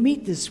 when we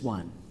meet this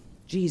one,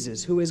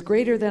 Jesus, who is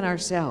greater than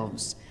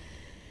ourselves,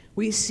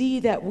 we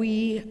see that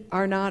we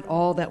are not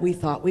all that we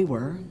thought we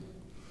were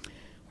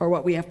or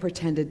what we have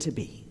pretended to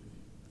be.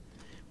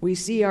 We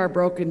see our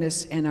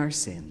brokenness and our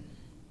sin.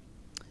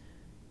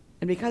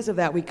 And because of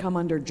that, we come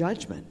under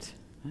judgment.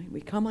 Right?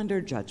 We come under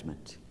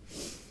judgment.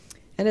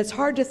 And it's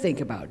hard to think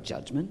about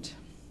judgment.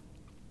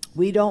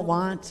 We don't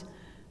want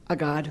a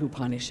God who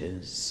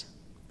punishes.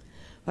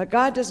 But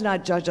God does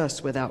not judge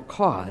us without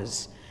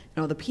cause.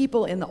 You know, the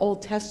people in the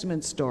Old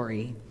Testament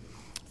story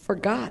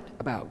forgot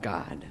about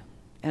God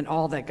and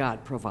all that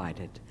God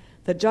provided.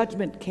 The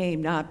judgment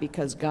came not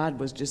because God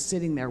was just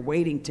sitting there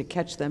waiting to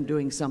catch them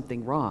doing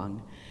something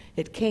wrong.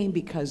 It came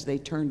because they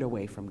turned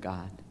away from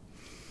God.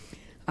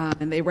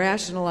 And they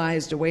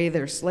rationalized away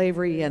their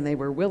slavery, and they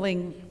were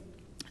willing,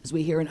 as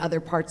we hear in other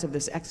parts of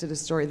this Exodus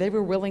story, they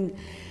were willing,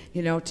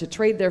 you know, to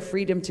trade their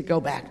freedom to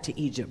go back to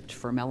Egypt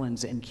for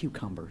melons and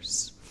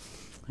cucumbers.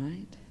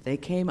 Right? They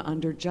came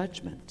under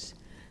judgment.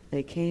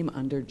 They came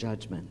under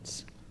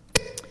judgment.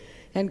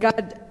 And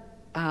God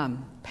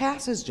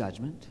passes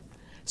judgment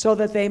so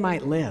that they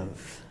might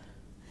live.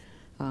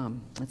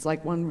 It's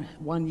like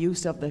one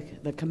use of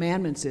the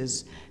commandments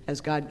is,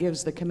 as God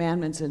gives the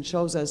commandments and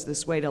shows us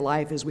this way to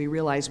life, is we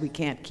realize we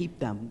can't keep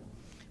them.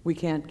 We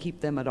can't keep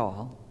them at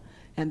all,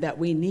 and that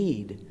we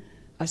need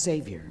a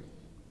Savior.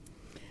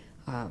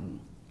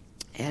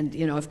 And,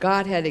 you know, if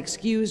God had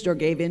excused or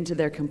gave in to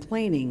their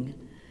complaining,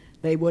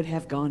 they would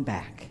have gone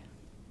back.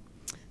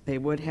 They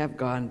would have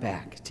gone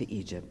back to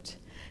Egypt.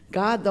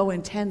 God, though,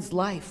 intends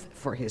life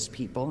for his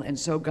people, and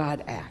so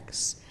God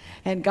acts.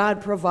 And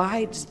God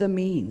provides the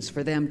means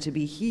for them to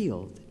be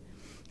healed.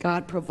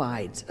 God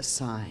provides a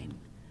sign.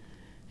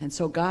 And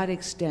so God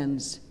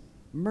extends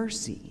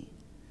mercy.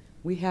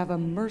 We have a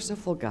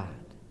merciful God,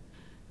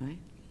 right?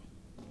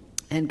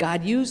 And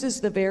God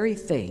uses the very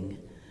thing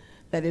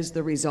that is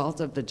the result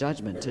of the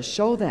judgment to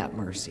show that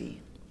mercy.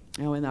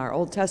 Now, in our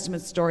Old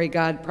Testament story,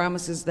 God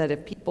promises that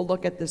if people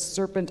look at this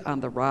serpent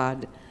on the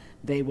rod,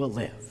 they will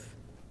live.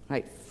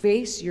 Right?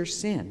 Face your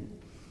sin.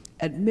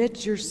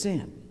 Admit your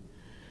sin.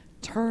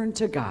 Turn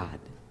to God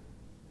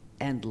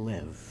and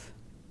live.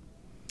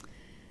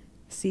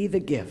 See the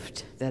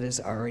gift that is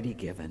already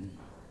given.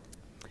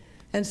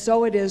 And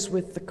so it is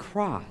with the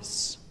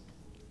cross.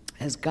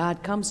 As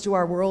God comes to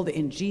our world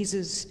in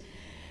Jesus,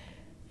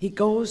 he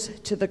goes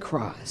to the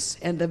cross,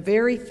 and the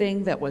very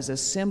thing that was a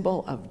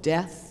symbol of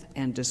death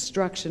and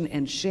destruction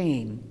and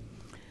shame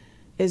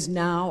is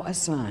now a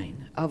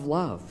sign of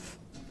love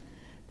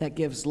that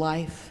gives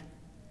life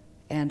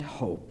and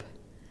hope.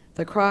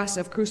 The cross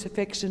of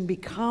crucifixion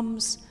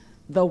becomes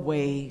the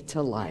way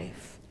to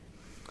life.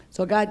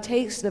 So God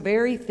takes the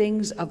very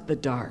things of the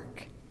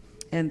dark,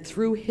 and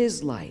through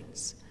his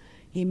lights,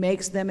 he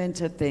makes them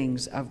into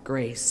things of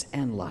grace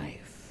and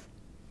life.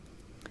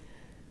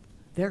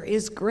 There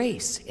is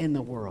grace in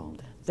the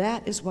world.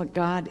 That is what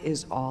God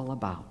is all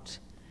about,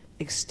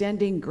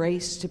 extending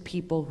grace to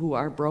people who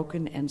are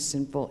broken and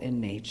sinful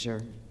in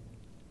nature.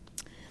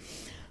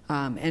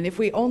 And if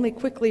we only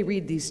quickly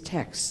read these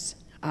texts,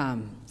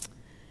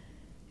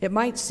 it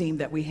might seem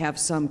that we have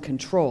some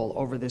control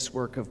over this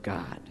work of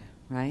God,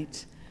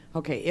 right?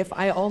 Okay, if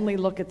I only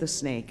look at the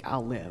snake,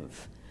 I'll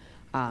live.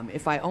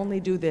 If I only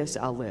do this,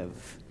 I'll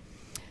live.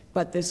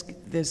 But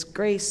this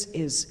grace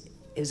is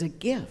a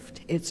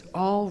gift. It's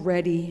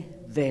already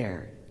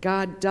there.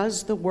 God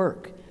does the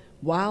work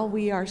while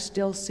we are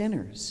still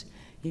sinners.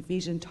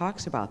 Ephesians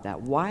talks about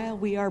that. While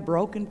we are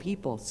broken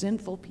people,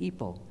 sinful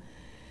people,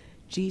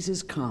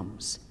 Jesus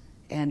comes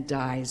and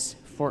dies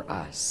for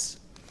us.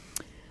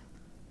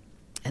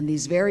 And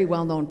these very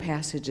well-known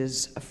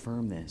passages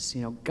affirm this.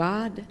 You know,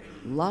 God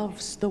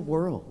loves the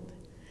world.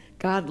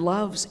 God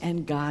loves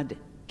and God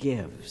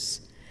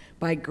gives.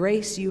 By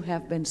grace you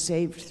have been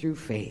saved through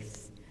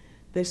faith.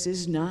 This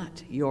is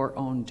not your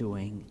own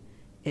doing.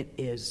 It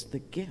is the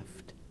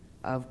gift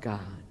of God.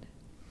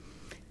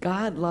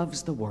 God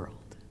loves the world.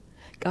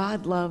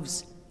 God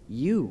loves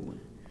you,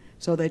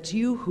 so that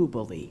you who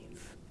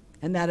believe,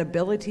 and that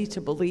ability to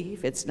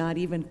believe, it's not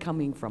even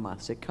coming from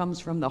us. It comes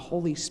from the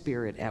Holy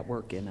Spirit at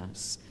work in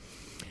us.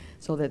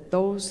 So that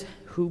those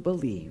who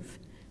believe,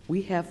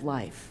 we have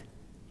life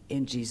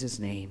in Jesus'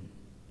 name.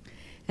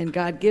 And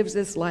God gives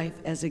this life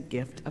as a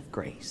gift of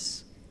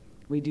grace.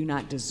 We do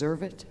not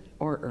deserve it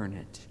or earn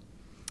it.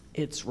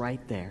 It's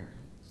right there.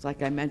 It's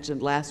like I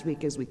mentioned last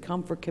week, as we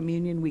come for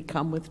communion, we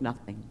come with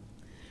nothing.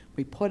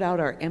 We put out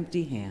our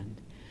empty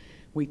hand.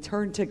 We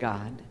turn to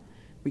God.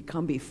 We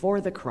come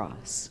before the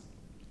cross.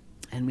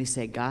 And we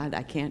say, God,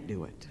 I can't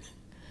do it.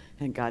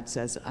 And God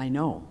says, I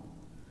know.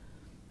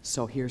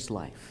 So here's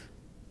life.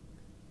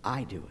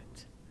 I do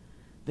it.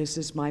 This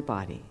is my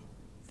body.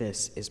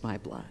 This is my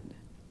blood.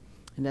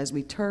 And as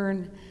we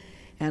turn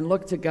and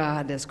look to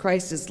God, as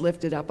Christ is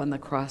lifted up on the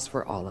cross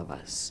for all of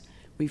us,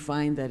 we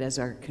find that, as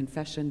our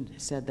confession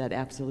said, that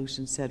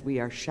absolution said, we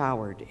are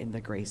showered in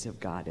the grace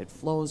of God. It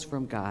flows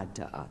from God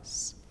to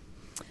us.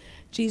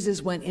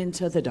 Jesus went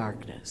into the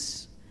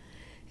darkness,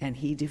 and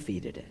he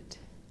defeated it.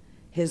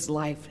 His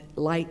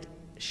light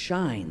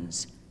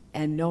shines,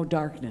 and no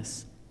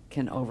darkness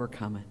can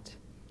overcome it.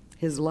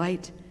 His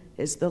light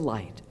is the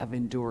light of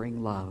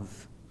enduring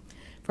love.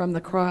 From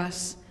the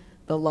cross,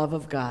 the love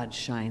of God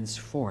shines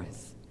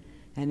forth,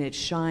 and it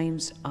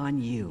shines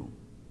on you.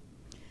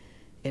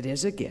 It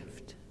is a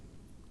gift.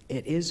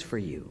 It is for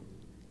you.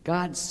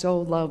 God so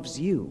loves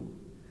you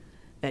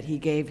that he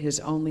gave his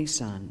only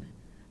Son,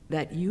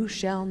 that you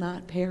shall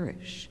not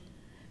perish,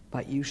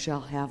 but you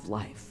shall have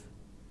life,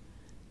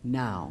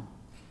 now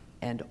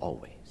and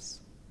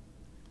always.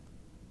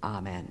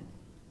 Amen.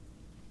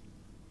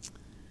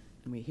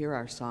 And we hear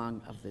our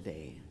song of the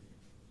day.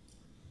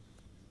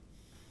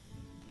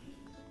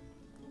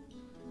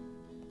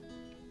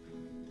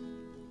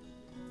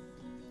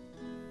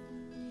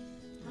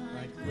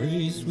 By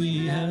grace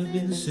we have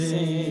been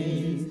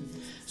saved,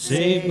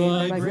 saved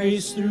by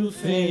grace through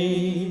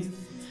faith.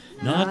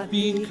 Not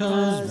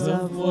because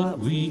of what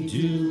we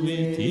do,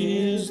 it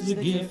is the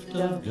gift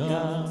of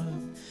God.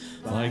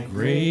 By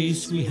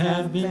grace we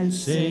have been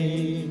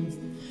saved,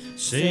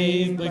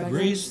 saved by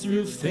grace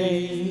through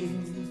faith.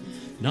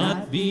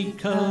 Not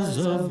because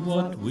of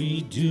what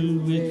we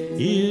do,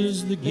 it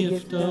is the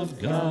gift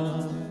of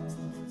God.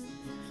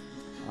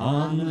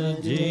 On the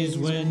days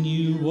when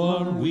you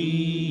are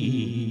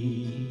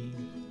weak,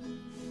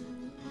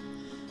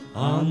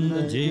 on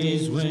the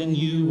days when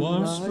you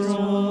are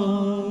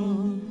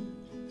strong,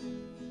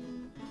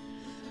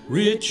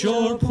 rich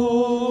or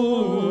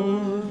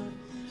poor,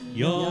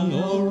 young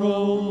or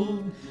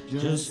old,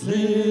 just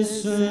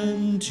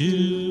listen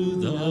to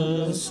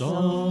the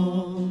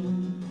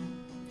song.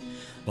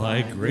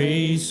 By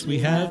grace we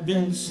have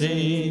been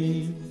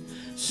saved,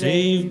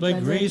 saved by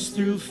grace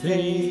through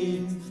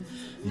faith.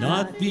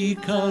 Not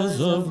because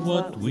of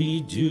what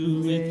we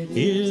do, it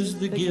is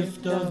the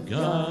gift of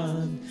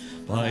God.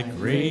 By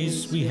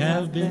grace we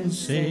have been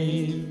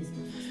saved,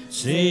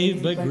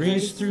 saved by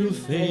grace through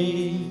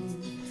faith.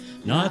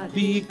 Not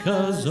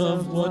because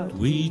of what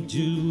we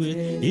do,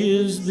 it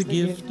is the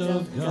gift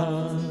of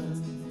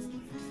God.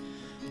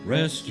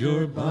 Rest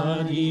your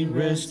body,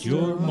 rest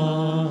your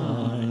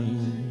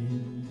mind.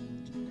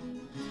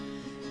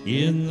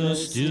 In the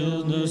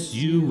stillness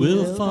you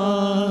will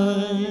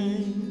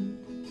find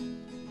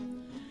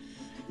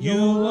you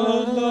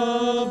are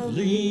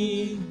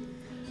lovely,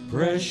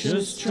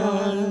 precious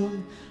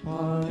child,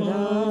 part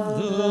of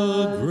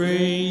the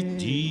great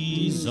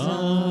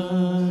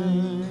design.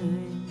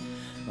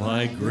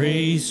 By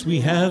grace we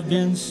have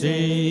been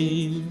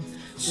saved,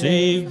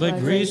 saved by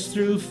grace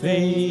through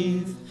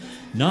faith.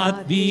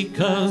 Not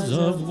because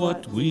of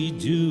what we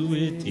do,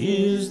 it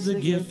is the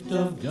gift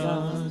of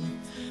God.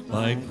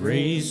 By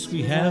grace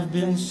we have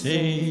been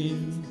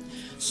saved,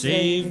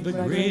 saved by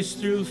grace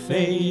through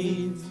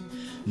faith.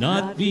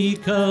 Not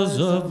because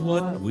of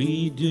what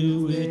we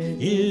do,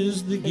 it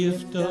is the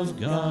gift of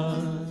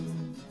God.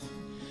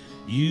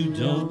 You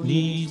don't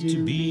need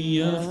to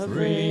be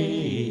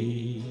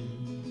afraid.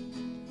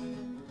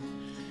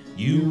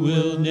 You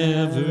will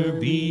never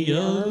be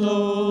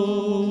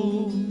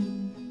alone.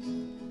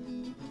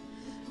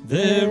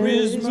 There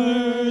is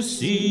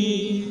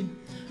mercy,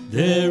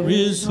 there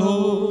is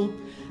hope,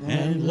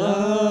 and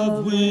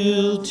love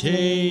will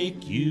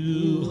take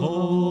you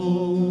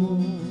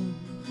home.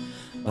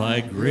 By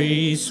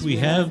grace we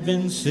have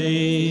been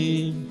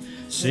saved,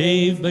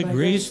 saved by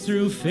grace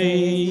through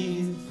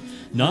faith,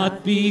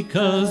 not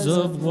because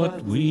of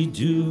what we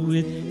do,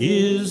 it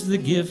is the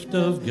gift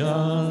of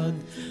God.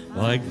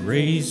 By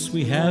grace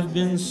we have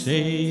been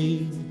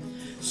saved,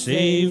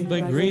 saved by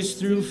grace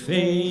through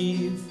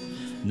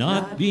faith,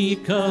 not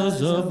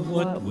because of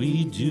what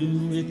we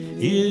do, it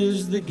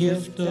is the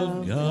gift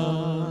of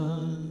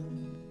God.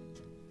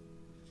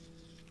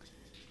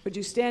 Would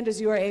you stand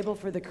as you are able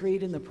for the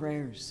creed and the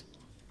prayers?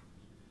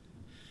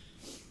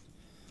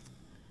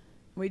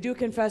 We do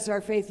confess our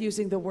faith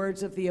using the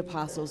words of the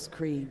Apostles'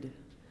 Creed.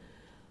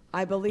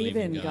 I believe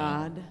in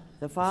God,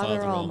 the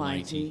Father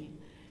Almighty,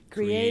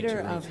 creator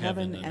of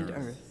heaven and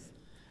earth.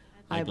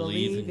 I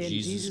believe in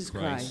Jesus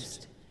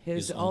Christ,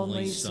 his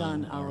only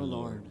Son, our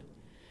Lord.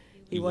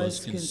 He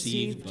was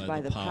conceived by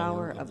the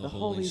power of the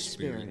Holy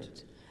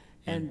Spirit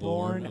and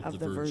born of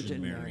the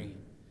Virgin Mary.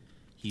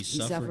 He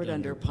suffered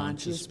under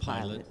Pontius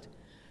Pilate,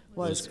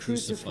 was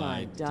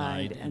crucified,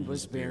 died, and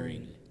was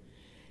buried.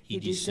 He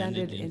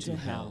descended into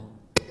hell.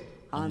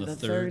 On the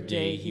third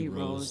day he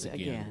rose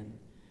again.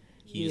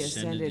 He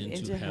ascended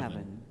into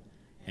heaven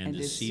and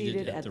is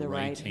seated at the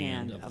right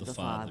hand of the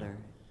Father.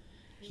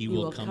 He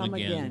will come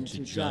again to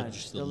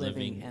judge the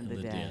living and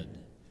the dead.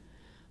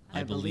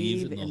 I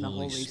believe in the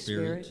Holy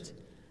Spirit,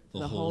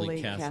 the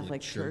Holy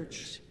Catholic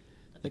Church,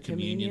 the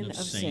communion of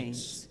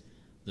saints,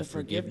 the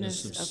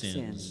forgiveness of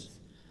sins,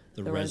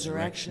 the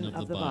resurrection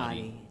of the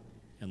body,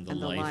 and the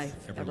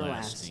life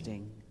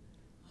everlasting.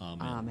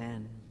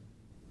 Amen.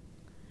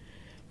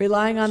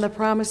 Relying on the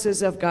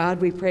promises of God,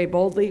 we pray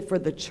boldly for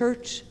the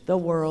church, the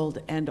world,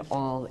 and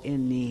all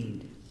in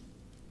need.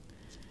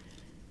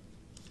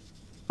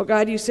 O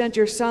God, you sent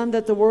your Son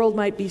that the world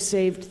might be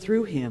saved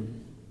through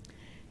him.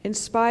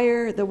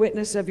 Inspire the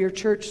witness of your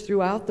church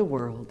throughout the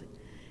world.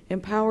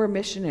 Empower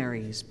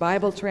missionaries,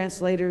 Bible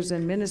translators,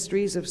 and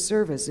ministries of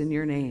service in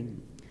your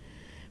name.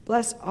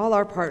 Bless all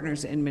our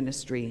partners in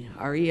ministry,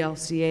 our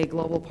ELCA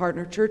Global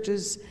Partner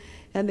Churches,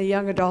 and the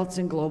young adults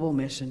in Global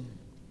Mission.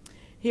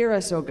 Hear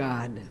us, O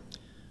God.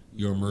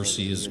 Your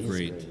mercy is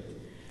great.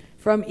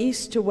 From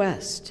east to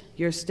west,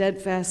 your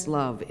steadfast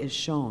love is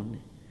shown.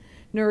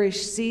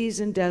 Nourish seas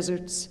and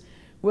deserts,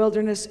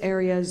 wilderness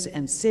areas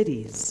and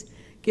cities.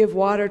 Give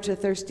water to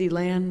thirsty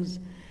lands.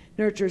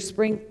 Nurture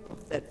spring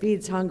that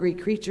feeds hungry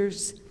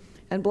creatures.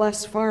 And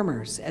bless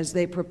farmers as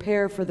they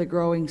prepare for the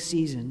growing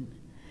season.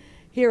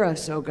 Hear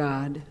us, O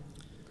God.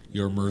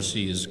 Your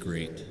mercy is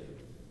great.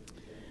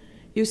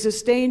 You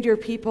sustained your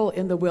people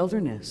in the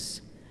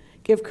wilderness.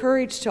 Give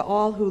courage to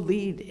all who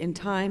lead in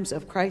times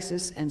of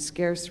crisis and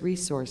scarce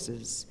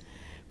resources.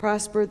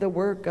 Prosper the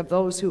work of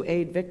those who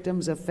aid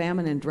victims of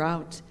famine and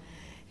drought,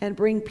 and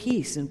bring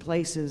peace in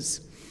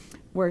places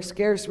where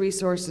scarce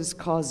resources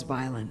cause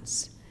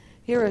violence.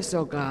 Hear us,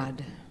 O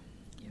God.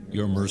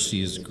 Your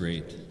mercy is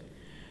great.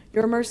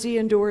 Your mercy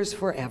endures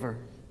forever.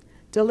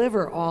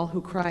 Deliver all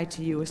who cry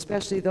to you,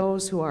 especially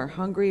those who are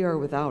hungry or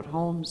without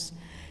homes.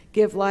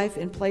 Give life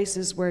in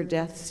places where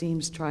death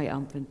seems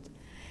triumphant.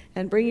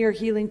 And bring your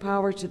healing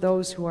power to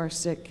those who are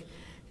sick,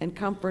 and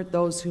comfort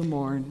those who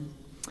mourn.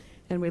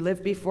 And we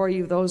lift before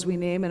you those we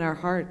name in our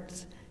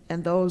hearts,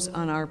 and those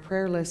on our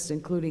prayer list,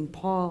 including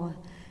Paul,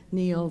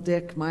 Neil,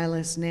 Dick,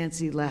 Milas,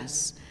 Nancy,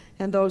 Les,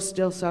 and those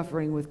still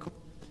suffering with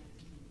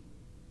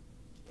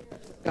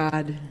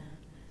God.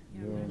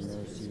 Your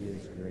mercy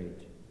is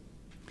great.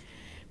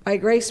 By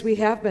grace we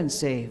have been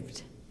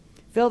saved.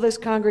 Fill this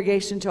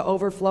congregation to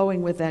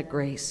overflowing with that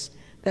grace,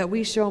 that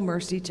we show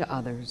mercy to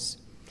others.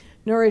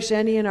 Nourish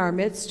any in our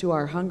midst who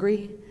are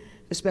hungry,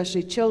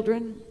 especially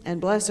children,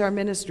 and bless our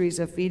ministries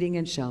of feeding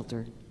and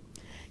shelter.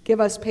 Give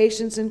us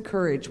patience and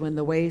courage when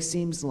the way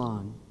seems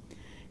long.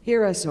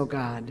 Hear us, O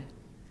God.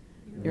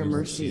 Your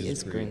mercy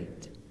is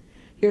great.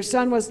 Your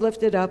Son was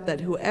lifted up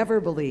that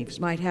whoever believes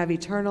might have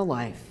eternal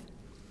life.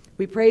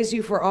 We praise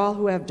you for all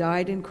who have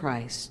died in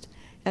Christ,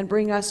 and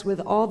bring us with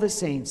all the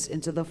saints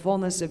into the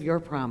fullness of your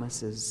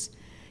promises.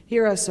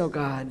 Hear us, O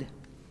God.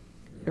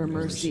 Your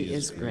mercy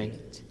is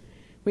great.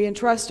 We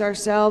entrust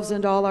ourselves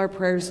and all our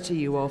prayers to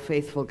you, O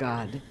faithful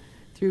God,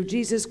 through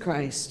Jesus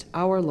Christ,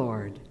 our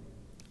Lord.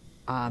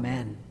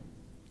 Amen.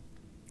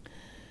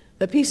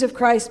 The peace of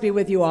Christ be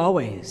with you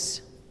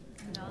always.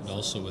 And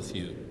also with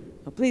you.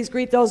 Well, please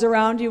greet those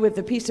around you with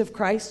the peace of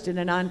Christ in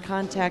a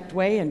non-contact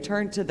way, and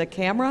turn to the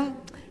camera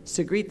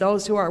to greet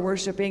those who are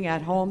worshiping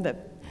at home,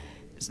 that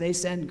as they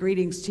send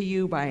greetings to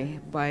you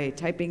by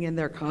typing in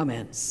their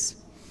comments.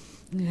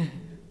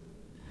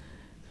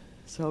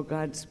 So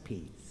God's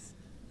peace.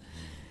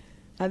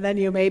 And then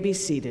you may be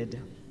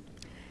seated.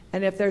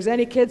 And if there's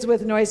any kids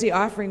with noisy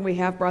offering, we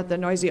have brought the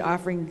noisy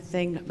offering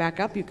thing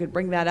back up. You could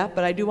bring that up.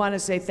 But I do want to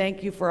say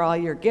thank you for all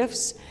your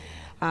gifts.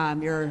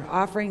 Your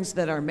offerings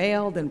that are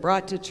mailed and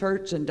brought to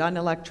church and done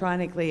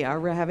electronically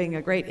are having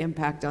a great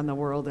impact on the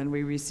world. And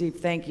we receive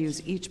thank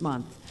yous each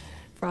month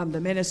from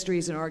the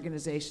ministries and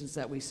organizations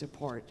that we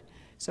support.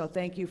 So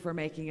thank you for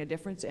making a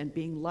difference and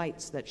being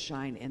lights that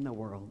shine in the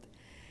world.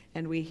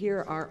 And we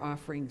hear our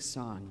offering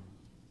song.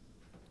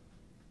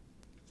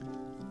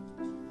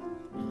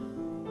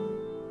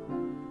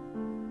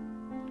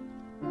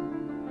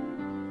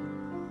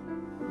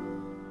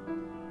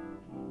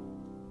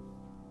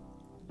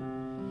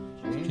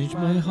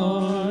 Change my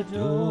heart,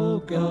 O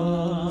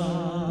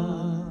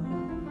God,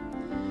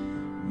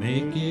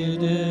 make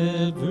it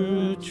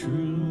ever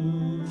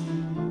true.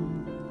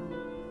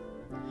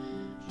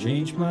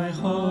 Change my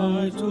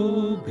heart,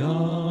 O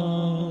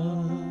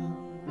God,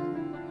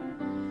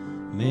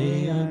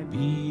 may I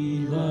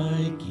be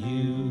like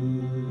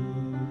you.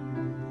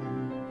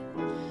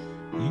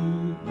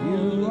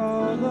 You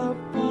are the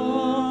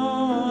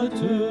potter,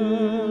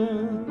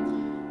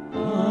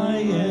 I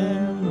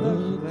am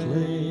the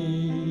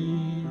clay.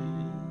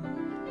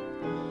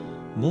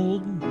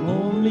 Mold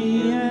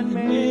me and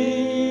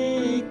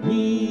make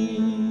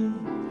me,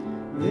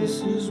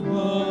 this is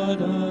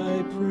what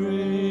I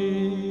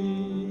pray.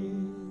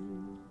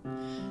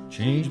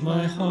 Change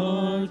my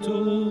heart,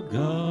 O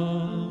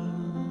God,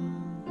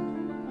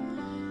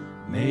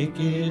 make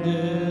it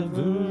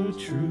ever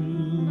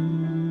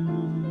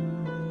true.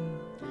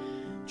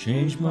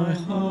 Change my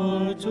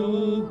heart,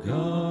 O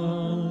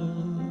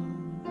God,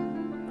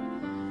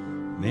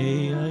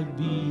 may I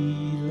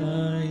be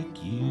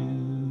like you.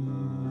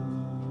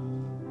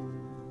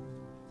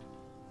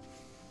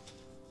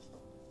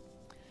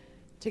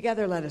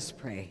 Together let us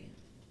pray.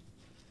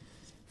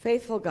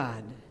 Faithful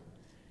God,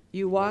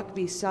 you walk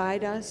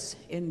beside us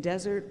in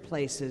desert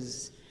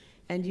places,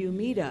 and you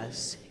meet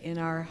us in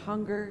our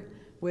hunger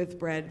with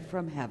bread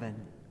from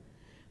heaven.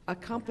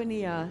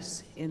 Accompany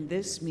us in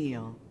this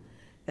meal,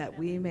 that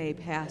we may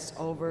pass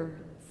over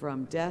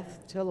from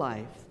death to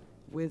life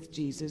with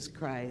Jesus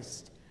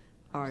Christ,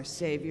 our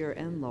Savior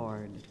and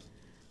Lord.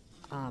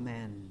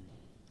 Amen.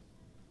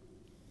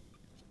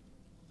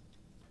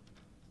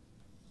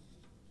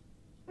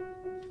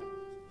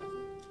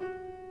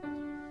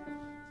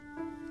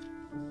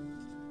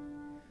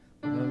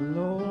 The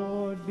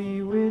Lord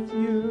be with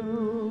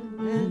you,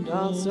 And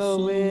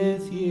also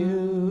with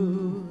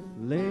you.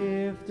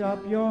 lift up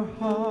your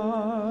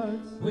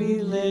hearts.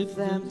 We lift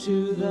them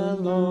to the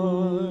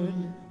Lord.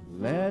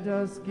 Let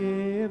us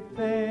give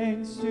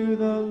thanks to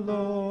the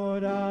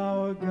Lord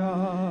our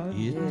God.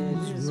 It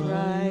is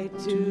right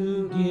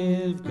to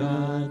give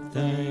God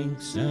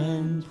thanks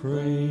and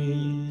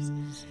praise.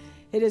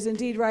 It is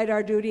indeed right,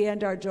 our duty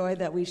and our joy,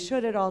 that we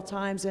should at all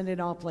times and in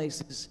all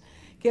places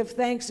give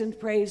thanks and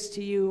praise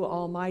to you,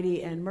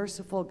 Almighty and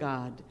merciful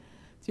God,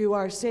 through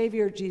our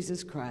Savior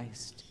Jesus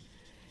Christ.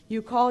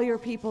 You call your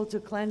people to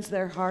cleanse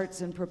their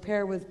hearts and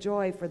prepare with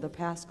joy for the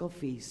Paschal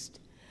feast,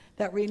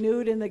 that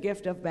renewed in the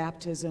gift of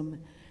baptism,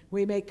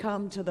 we may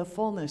come to the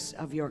fullness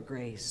of your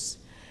grace.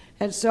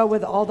 And so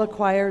with all the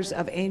choirs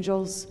of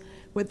angels,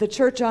 with the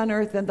church on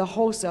earth and the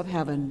hosts of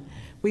heaven,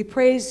 we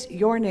praise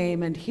your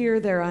name and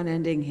hear their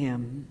unending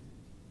hymn.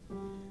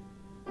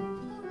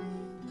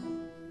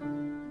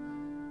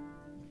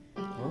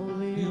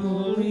 Holy,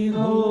 Holy,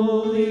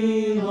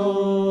 holy,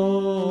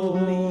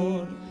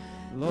 holy,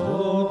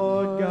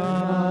 Lord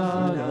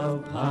God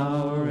of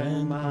power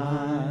and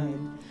might,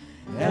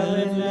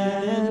 heaven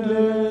and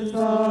earth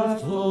are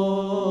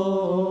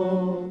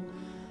full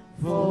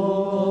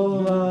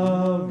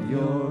of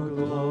your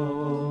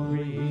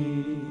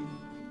glory.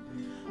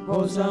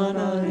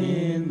 Hosanna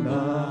in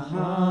the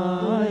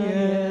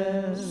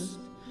highest,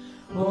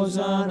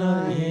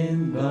 Hosanna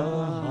in the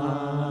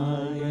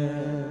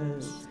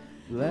highest.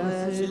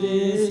 Blessed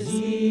is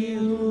he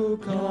who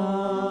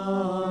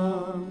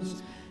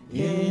comes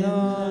in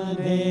the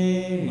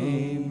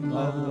name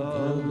of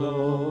the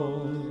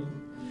Lord.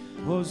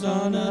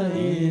 Hosanna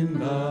in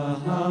the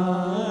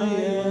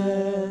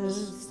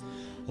highest,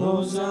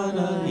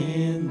 Hosanna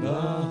in the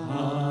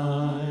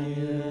highest.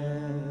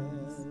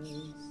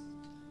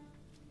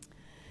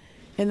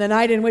 In the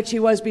night in which he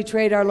was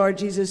betrayed, our Lord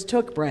Jesus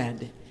took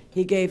bread.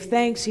 He gave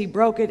thanks, he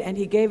broke it, and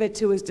he gave it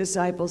to his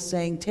disciples,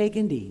 saying, "Take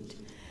and eat.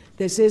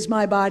 This is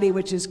my body,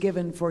 which is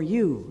given for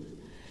you.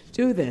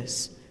 Do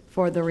this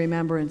for the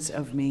remembrance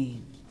of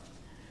me."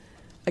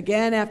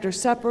 Again, after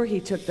supper, he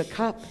took the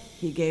cup.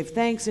 He gave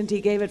thanks, and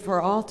he gave it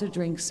for all to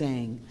drink,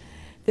 saying,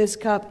 "This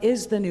cup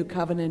is the new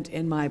covenant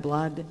in my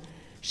blood,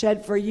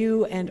 shed for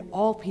you and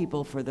all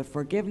people for the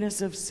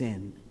forgiveness of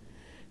sin.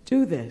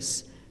 Do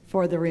this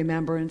for the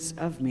remembrance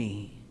of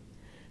me."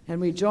 And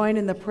we join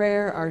in the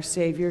prayer our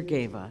Savior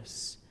gave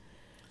us.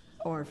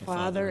 Our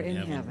Father in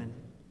heaven,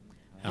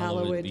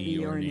 hallowed be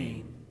your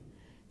name.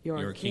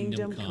 Your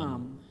kingdom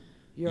come,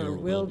 your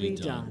will be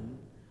done,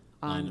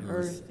 on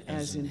earth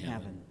as in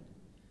heaven.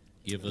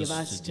 Give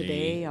us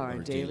today our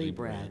daily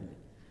bread.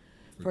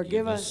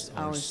 Forgive us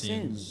our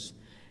sins,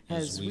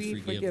 as we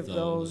forgive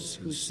those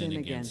who sin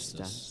against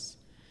us.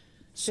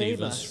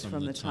 Save us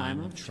from the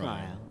time of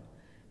trial,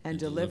 and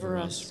deliver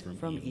us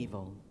from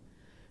evil.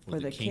 For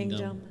the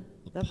kingdom,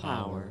 the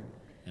power,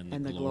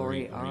 and the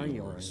glory are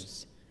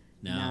yours,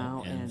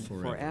 now and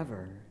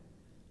forever.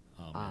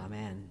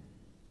 Amen.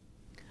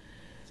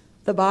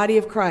 The body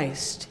of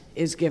Christ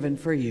is given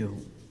for you.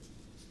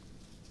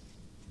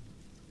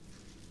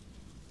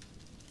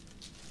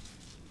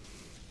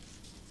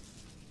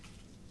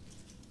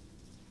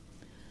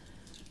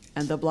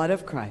 And the blood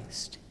of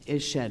Christ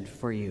is shed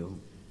for you.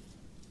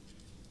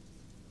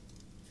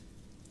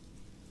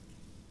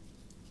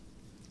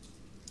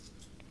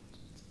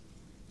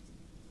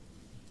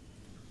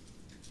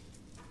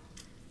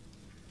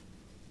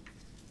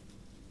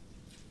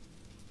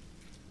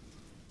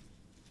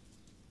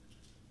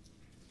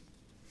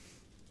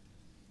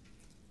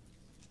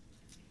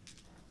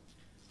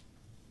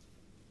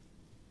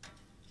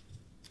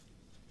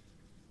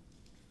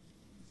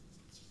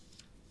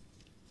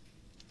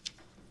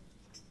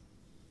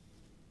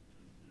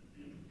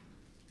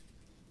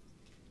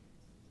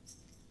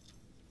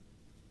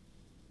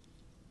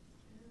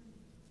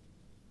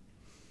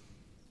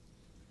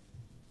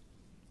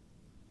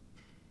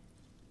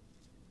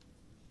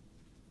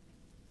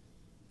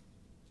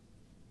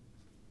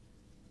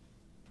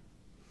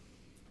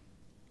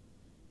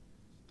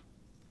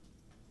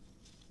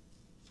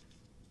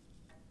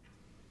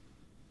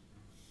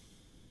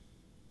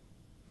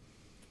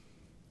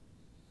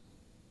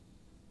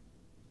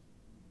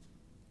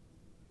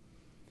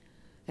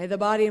 May the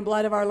body and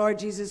blood of our Lord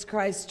Jesus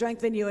Christ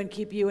strengthen you and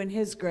keep you in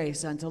his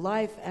grace unto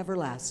life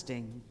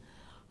everlasting.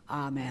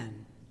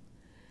 Amen.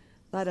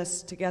 Let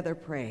us together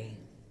pray.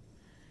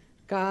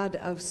 God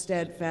of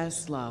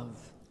steadfast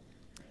love,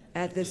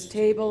 at this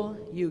table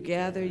you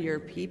gather your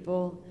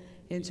people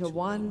into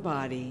one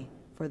body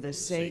for the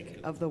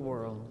sake of the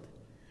world.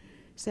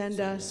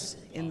 Send us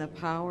in the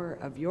power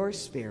of your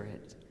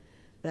Spirit,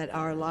 that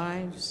our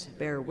lives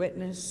bear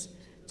witness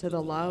to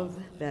the love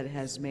that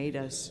has made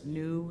us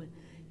new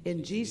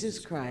in Jesus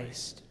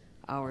Christ,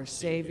 our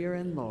Savior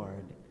and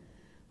Lord.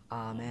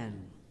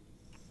 Amen.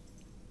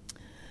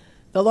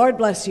 The Lord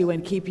bless you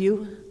and keep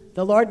you.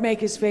 The Lord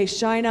make his face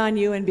shine on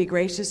you and be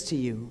gracious to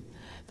you.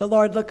 The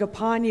Lord look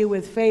upon you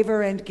with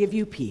favor and give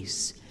you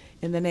peace.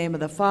 In the name of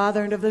the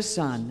Father, and of the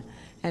Son,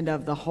 and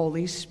of the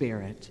Holy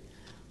Spirit.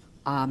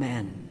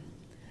 Amen.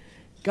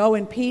 Go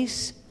in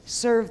peace,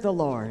 serve the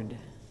Lord.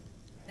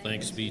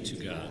 Thanks be to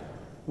God.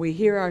 We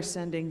hear our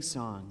sending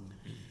song.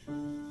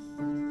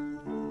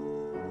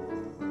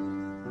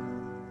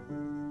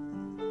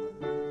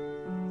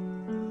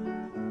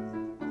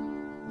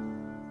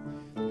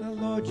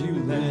 Lord,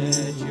 you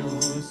let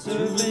your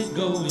servant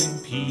Go in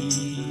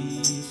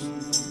peace.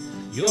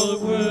 Your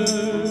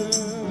word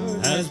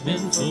has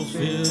been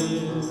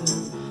fulfilled.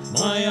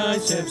 My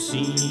eyes have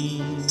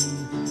seen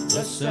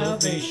the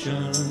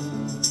salvation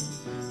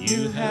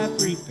you have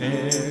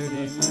prepared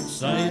in the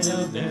sight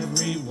of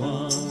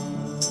everyone.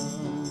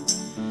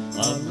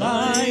 A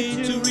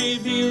light to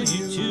reveal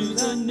you to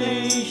the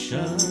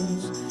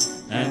nations,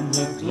 and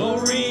the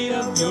glory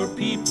of your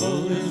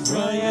people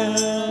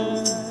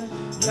Israel.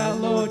 Now,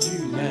 Lord,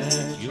 you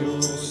let your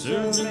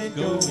servant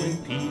go in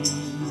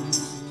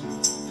peace.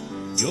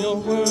 Your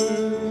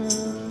word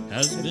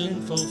has been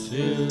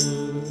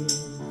fulfilled.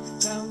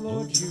 Now,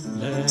 Lord, you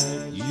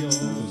let your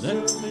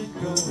servant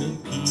go in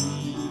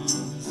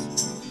peace.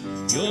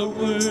 Your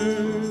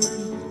word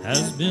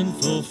has been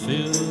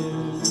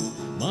fulfilled.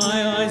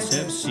 My eyes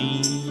have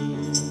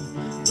seen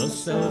the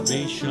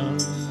salvation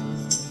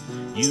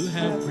you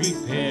have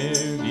prepared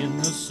in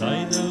the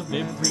sight of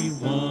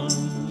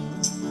everyone.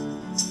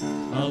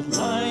 A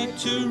light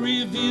to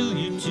reveal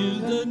you to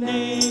the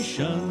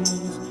nations,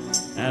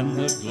 and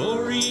the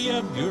glory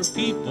of your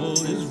people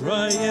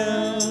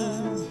Israel.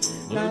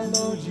 Now,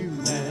 Lord, you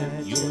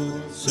let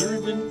your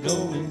servant go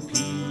in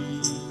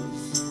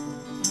peace.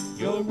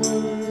 Your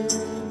word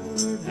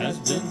has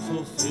been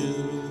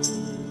fulfilled.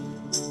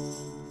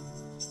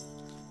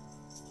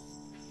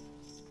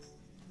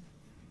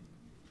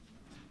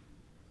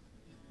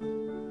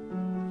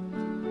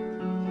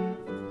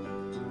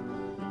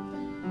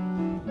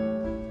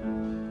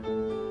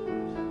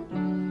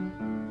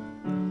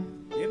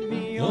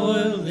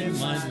 Oil in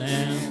my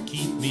lamp,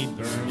 keep me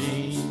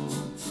burning.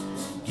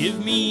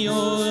 Give me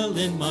oil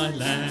in my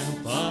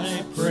lamp,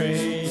 I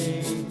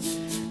pray.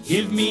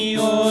 Give me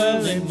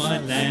oil in my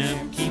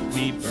lamp, keep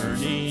me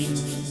burning.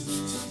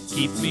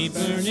 Keep me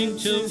burning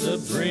till the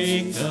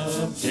break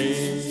of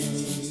day.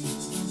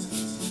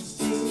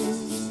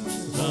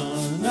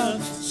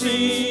 Hosanna,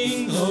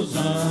 sing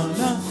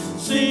Hosanna,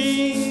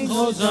 sing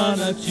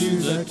Hosanna to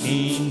the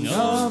King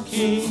of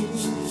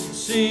Kings.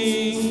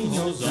 Sing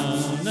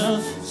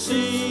Hosanna,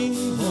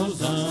 sing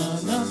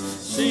Hosanna,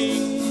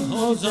 sing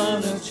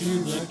Hosanna to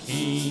the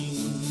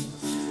King.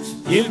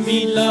 Give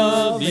me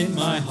love in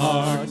my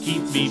heart,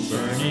 keep me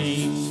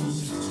burning.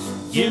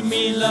 Give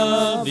me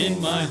love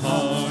in my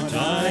heart,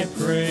 I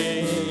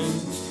pray.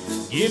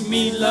 Give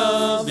me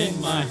love in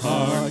my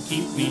heart,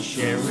 keep me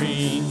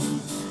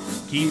sharing.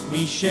 Keep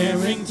me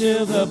sharing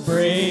till the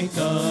break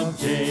of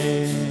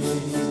day.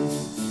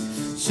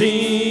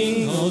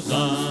 Sing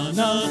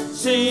Hosanna,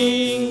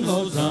 sing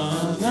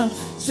Hosanna,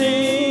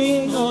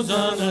 sing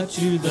Hosanna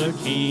to the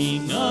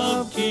King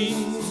of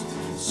Kings.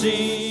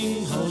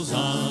 Sing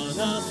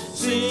Hosanna,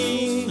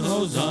 sing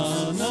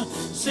Hosanna,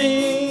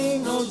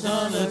 sing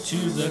Hosanna to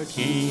the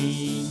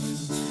King.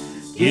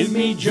 Give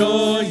me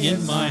joy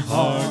in my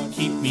heart,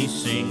 keep me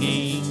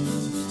singing.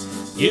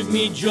 Give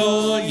me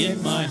joy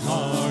in my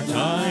heart,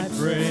 I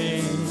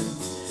pray.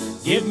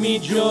 Give me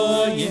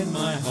joy in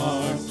my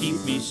heart,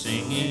 keep me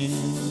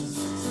singing.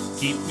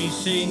 Keep me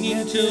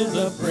singing till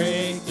the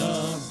break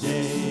of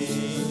day.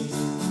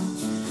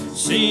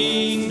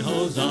 Sing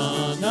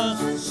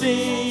Hosanna,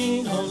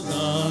 sing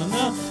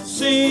Hosanna,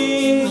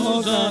 sing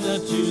Hosanna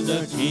to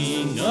the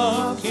King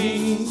of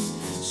Kings.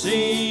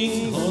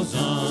 Sing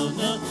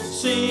Hosanna,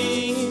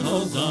 sing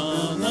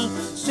Hosanna,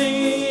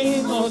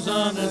 sing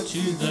Hosanna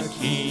to the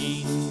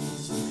King.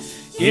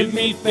 Give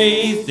me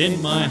faith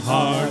in my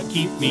heart,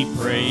 keep me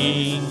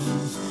praying.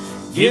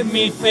 Give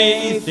me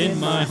faith in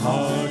my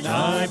heart,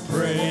 I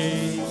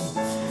pray.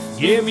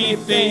 Give me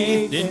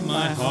faith in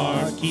my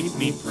heart, keep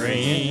me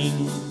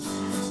praying.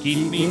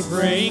 Keep me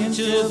praying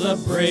till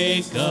the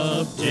break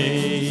of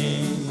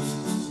day.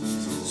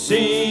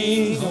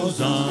 Sing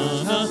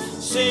Hosanna,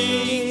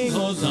 sing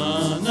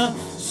Hosanna,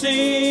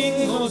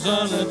 sing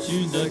Hosanna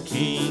to the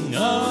King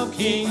of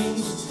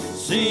Kings.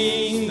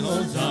 Sing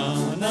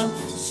Hosanna,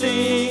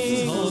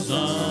 sing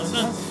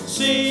Hosanna,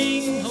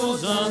 sing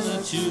Hosanna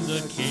to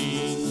the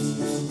King.